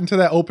got into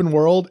that open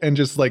world and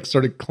just like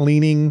started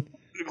cleaning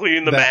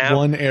cleaning the that map.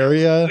 one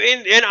area.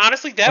 And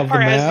honestly, that of the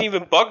part hasn't map.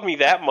 even bugged me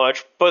that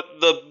much. But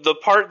the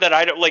part that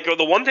I don't like,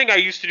 the one thing I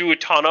used to do a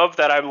ton of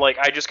that I'm like,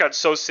 I just got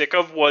so sick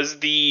of was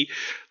the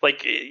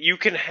like you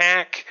can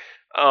hack.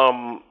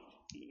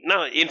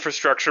 Not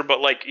infrastructure,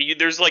 but like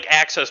there's like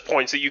access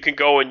points that you can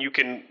go and you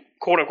can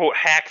quote unquote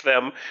hack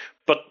them,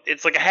 but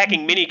it's like a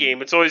hacking mini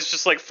game. It's always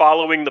just like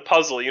following the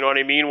puzzle, you know what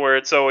I mean? Where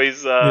it's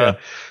always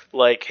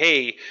like,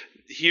 hey,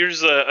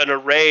 here's an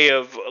array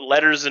of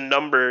letters and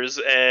numbers,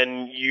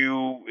 and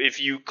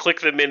if you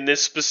click them in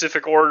this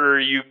specific order,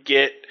 you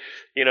get,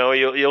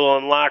 you'll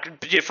unlock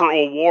different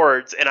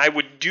rewards. And I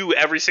would do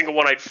every single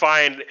one I'd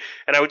find,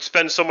 and I would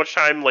spend so much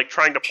time like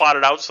trying to plot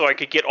it out so I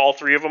could get all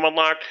three of them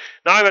unlocked.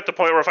 Now I'm at the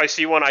point where if I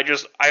see one,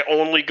 I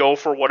only go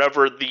for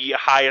whatever the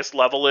highest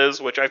level is,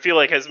 which I feel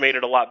like has made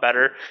it a lot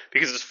better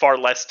because it's far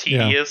less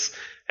tedious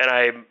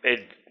and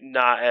it's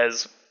not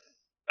as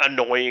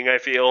annoying, I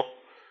feel.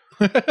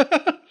 I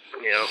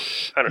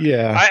don't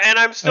Yeah. and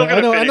I'm still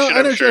going to finish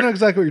it, I'm sure. I know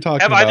exactly what you're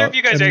talking Have about. either of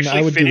you guys and I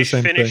actually would do the finished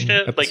same thing it,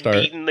 at the like start.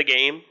 beaten the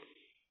game?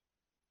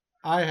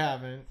 I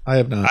haven't. I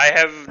have not. I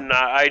have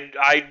not.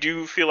 I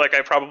do feel like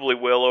I probably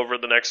will over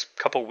the next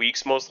couple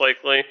weeks, most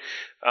likely.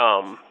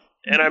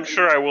 And I'm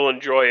sure I will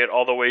enjoy it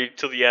all the way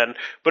to the end.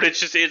 But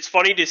it's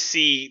funny to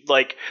see,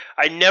 like,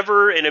 I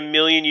never in a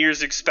million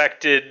years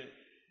expected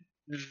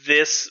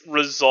this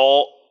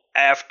result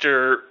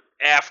after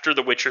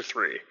The Witcher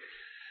 3.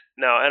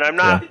 No, and I'm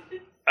not...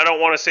 I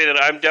don't want to say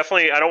that I'm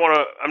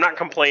not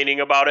complaining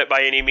about it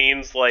by any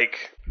means.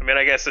 Like, I mean,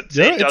 I guess it does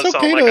it's sound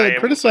okay like I to am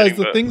criticize complaining,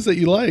 the but- things that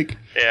you like.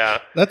 Yeah,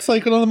 That's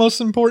like one of the most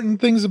important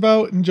things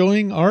about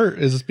enjoying art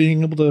is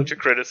being able to to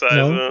criticize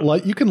it.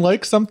 like you can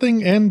like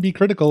something and be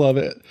critical of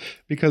it,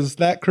 because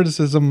that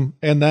criticism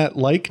and that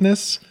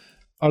likeness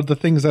are the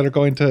things that are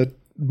going to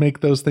make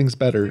those things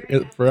better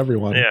for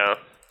everyone. Yeah,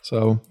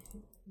 So,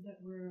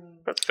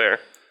 that's fair.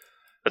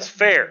 That's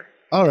fair.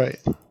 all right.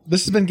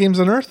 This has been Games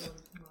on Earth.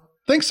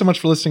 Thanks so much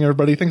for listening,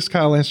 everybody. Thanks,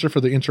 Kyle Lanster,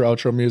 for the intro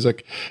outro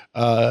music.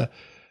 We'll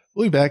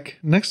be back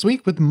next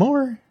week with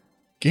more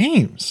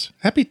games.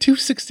 Happy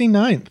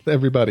 269th,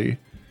 everybody.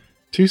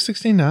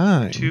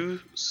 269.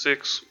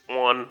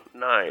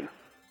 2619.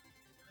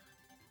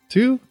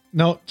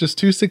 Just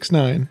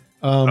 269.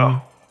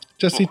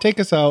 Jesse, take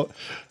us out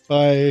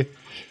by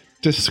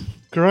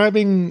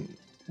describing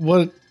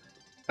what.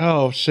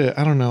 Oh shit!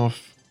 I don't know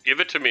if Give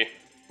it to me.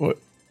 what.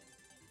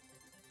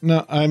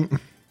 No, I'm.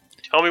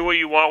 Tell me what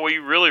you want. What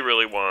you really,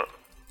 really want.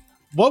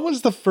 What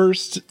was the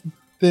first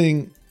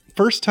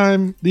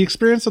time? The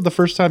experience of the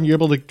first time you're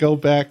able to go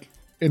back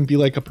and be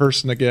like a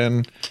person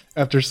again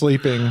after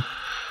sleeping,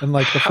 and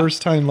like the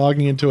first time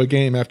logging into a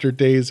game after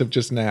days of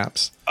just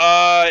naps.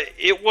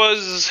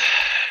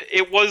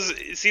 It was.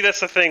 See,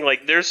 that's the thing.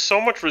 Like, there's so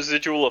much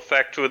residual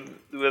effect with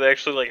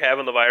actually like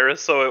having the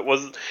virus. So it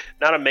was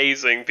not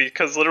amazing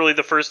because literally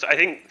the first. I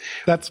think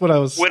That's what I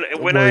was when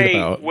worried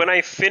about.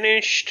 I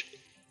finished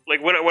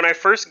like when I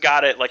first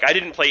got it, like I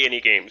didn't play any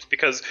games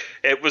because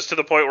it was to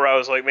the point where I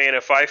was like, man,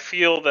 if I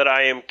feel that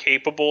I am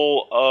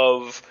capable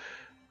of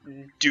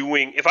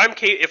doing, if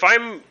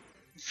I'm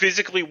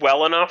physically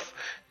well enough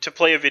to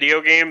play a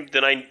video game,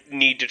 then I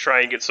need to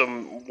try and get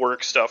some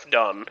work stuff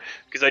done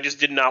because I just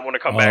did not want to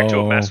come back to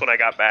a mess when I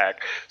got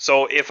back.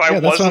 So if I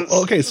wasn't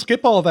okay,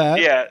 skip all that.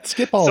 Yeah,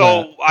 skip all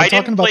so that. I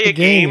didn't play a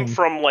game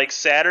from like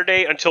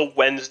Saturday until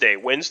Wednesday.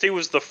 Wednesday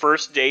was the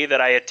first day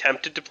that I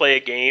attempted to play a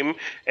game,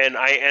 and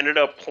I ended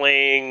up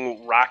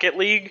playing Rocket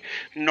League.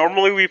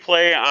 Normally we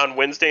play on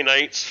Wednesday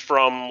nights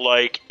from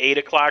like 8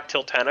 o'clock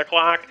till 10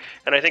 o'clock,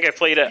 and I think I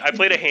played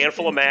a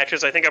handful of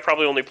matches. I think I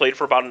probably only played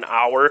for about an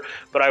hour,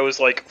 but I was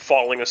like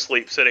falling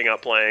asleep sitting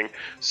up playing.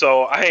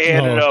 So I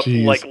ended up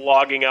like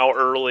logging out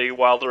early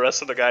while the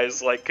rest of the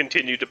guys like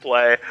continued to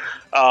play.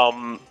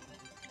 And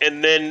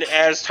then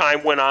as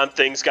time went on,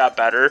 things got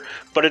better.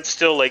 But it's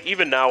still like,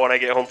 even now when I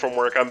get home from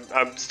work,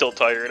 I'm still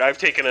tired. I've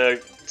taken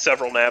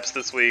several naps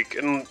this week,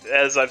 and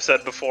as I've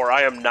said before,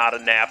 I am not a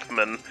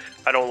napman.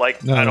 I don't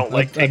like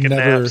taking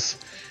naps.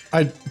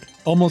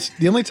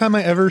 The only time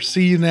I ever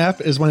see you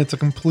nap is when it's a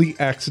complete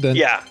accident.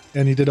 Yeah.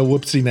 And you did a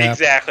whoopsie nap.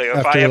 Exactly.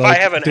 If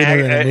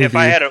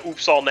I had a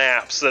oops all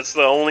naps, that's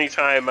the only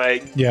time I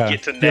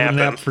get to nap. A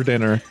nap for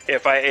dinner.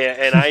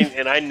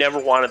 I never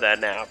wanted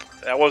that nap.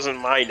 That wasn't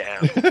my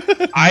nap.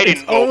 I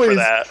didn't vote for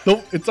that.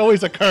 It's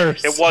always a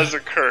curse. It was a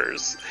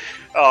curse.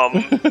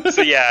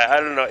 So yeah, I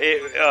don't know.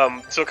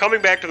 So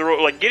coming back to the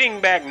road, like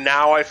getting back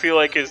now, I feel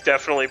like is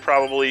definitely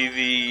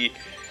probably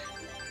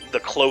the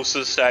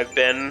closest I've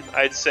been,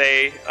 I'd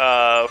say,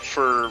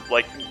 for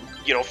like,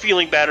 you know,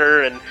 feeling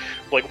better and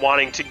like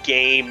wanting to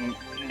game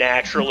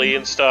naturally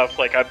and stuff.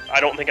 Like I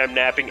don't think I'm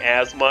napping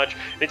as much.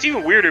 And it's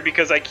even weirder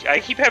because I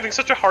keep having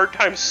such a hard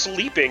time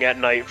sleeping at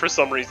night for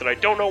some reason. I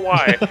don't know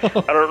why. I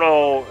don't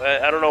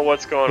know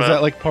what's going on. Is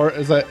that like part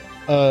of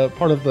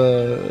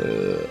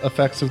the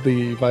effects of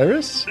the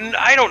virus?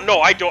 I don't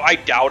know. I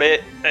doubt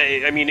it.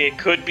 I mean, it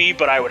could be,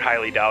 but I would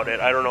highly doubt it.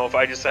 I don't know if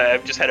I've just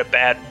had a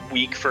bad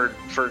week for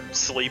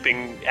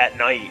sleeping at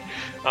night.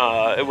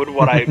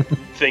 What I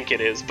think it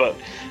is, but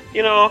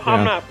you know,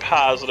 I'm not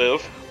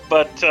positive.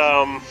 But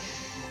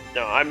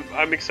no,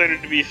 I'm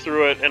excited to be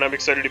through it, and I'm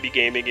excited to be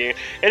gaming again.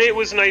 And it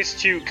was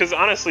nice too, because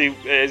honestly,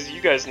 as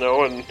you guys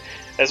know, and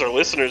as our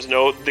listeners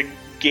know, the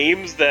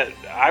games that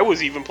I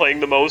was even playing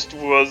the most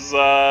was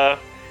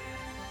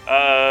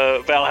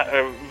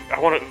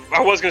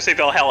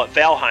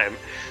Valheim.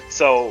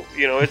 So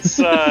you know, it's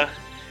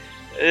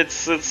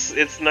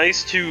it's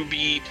nice to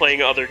be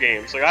playing other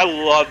games. Like I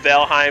love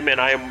Valheim,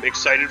 and I am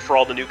excited for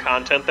all the new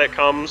content that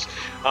comes.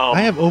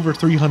 I have over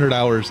 300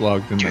 hours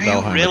logged into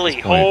Valheim.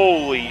 Really?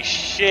 Um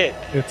shit!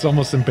 It's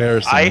almost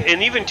embarrassing.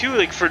 And even too,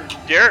 like for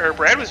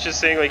Brad was just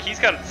saying, like he's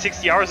got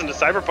 60 hours into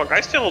Cyberpunk.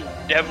 I still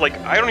have like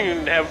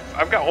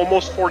I've got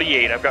almost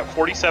 48. I've got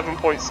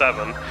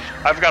 47.7.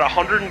 I've got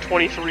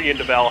 123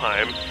 into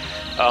Valheim.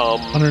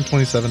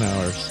 127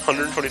 hours.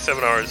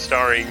 127 hours,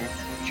 starring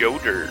Joe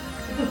Dirt.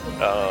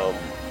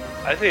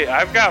 I think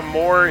I've got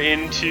more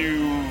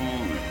into.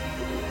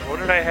 What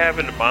did I have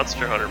into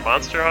Monster Hunter?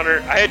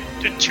 I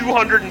had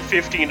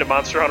 250 into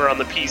Monster Hunter on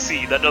the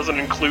PC. That doesn't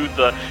include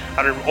the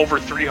over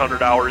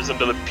 300 hours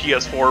into the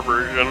PS4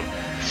 version.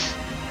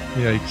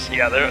 Yikes.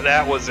 Yeah,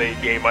 that was a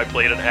game I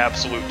played an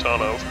absolute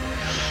ton of.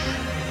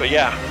 But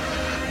yeah,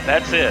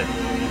 that's it.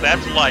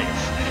 That's life.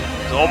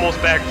 It's almost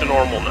back to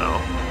normal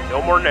now.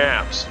 No more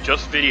naps,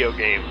 just video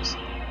games.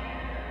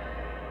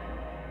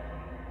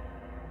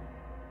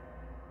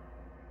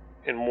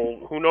 And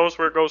who knows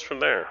where it goes from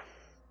there.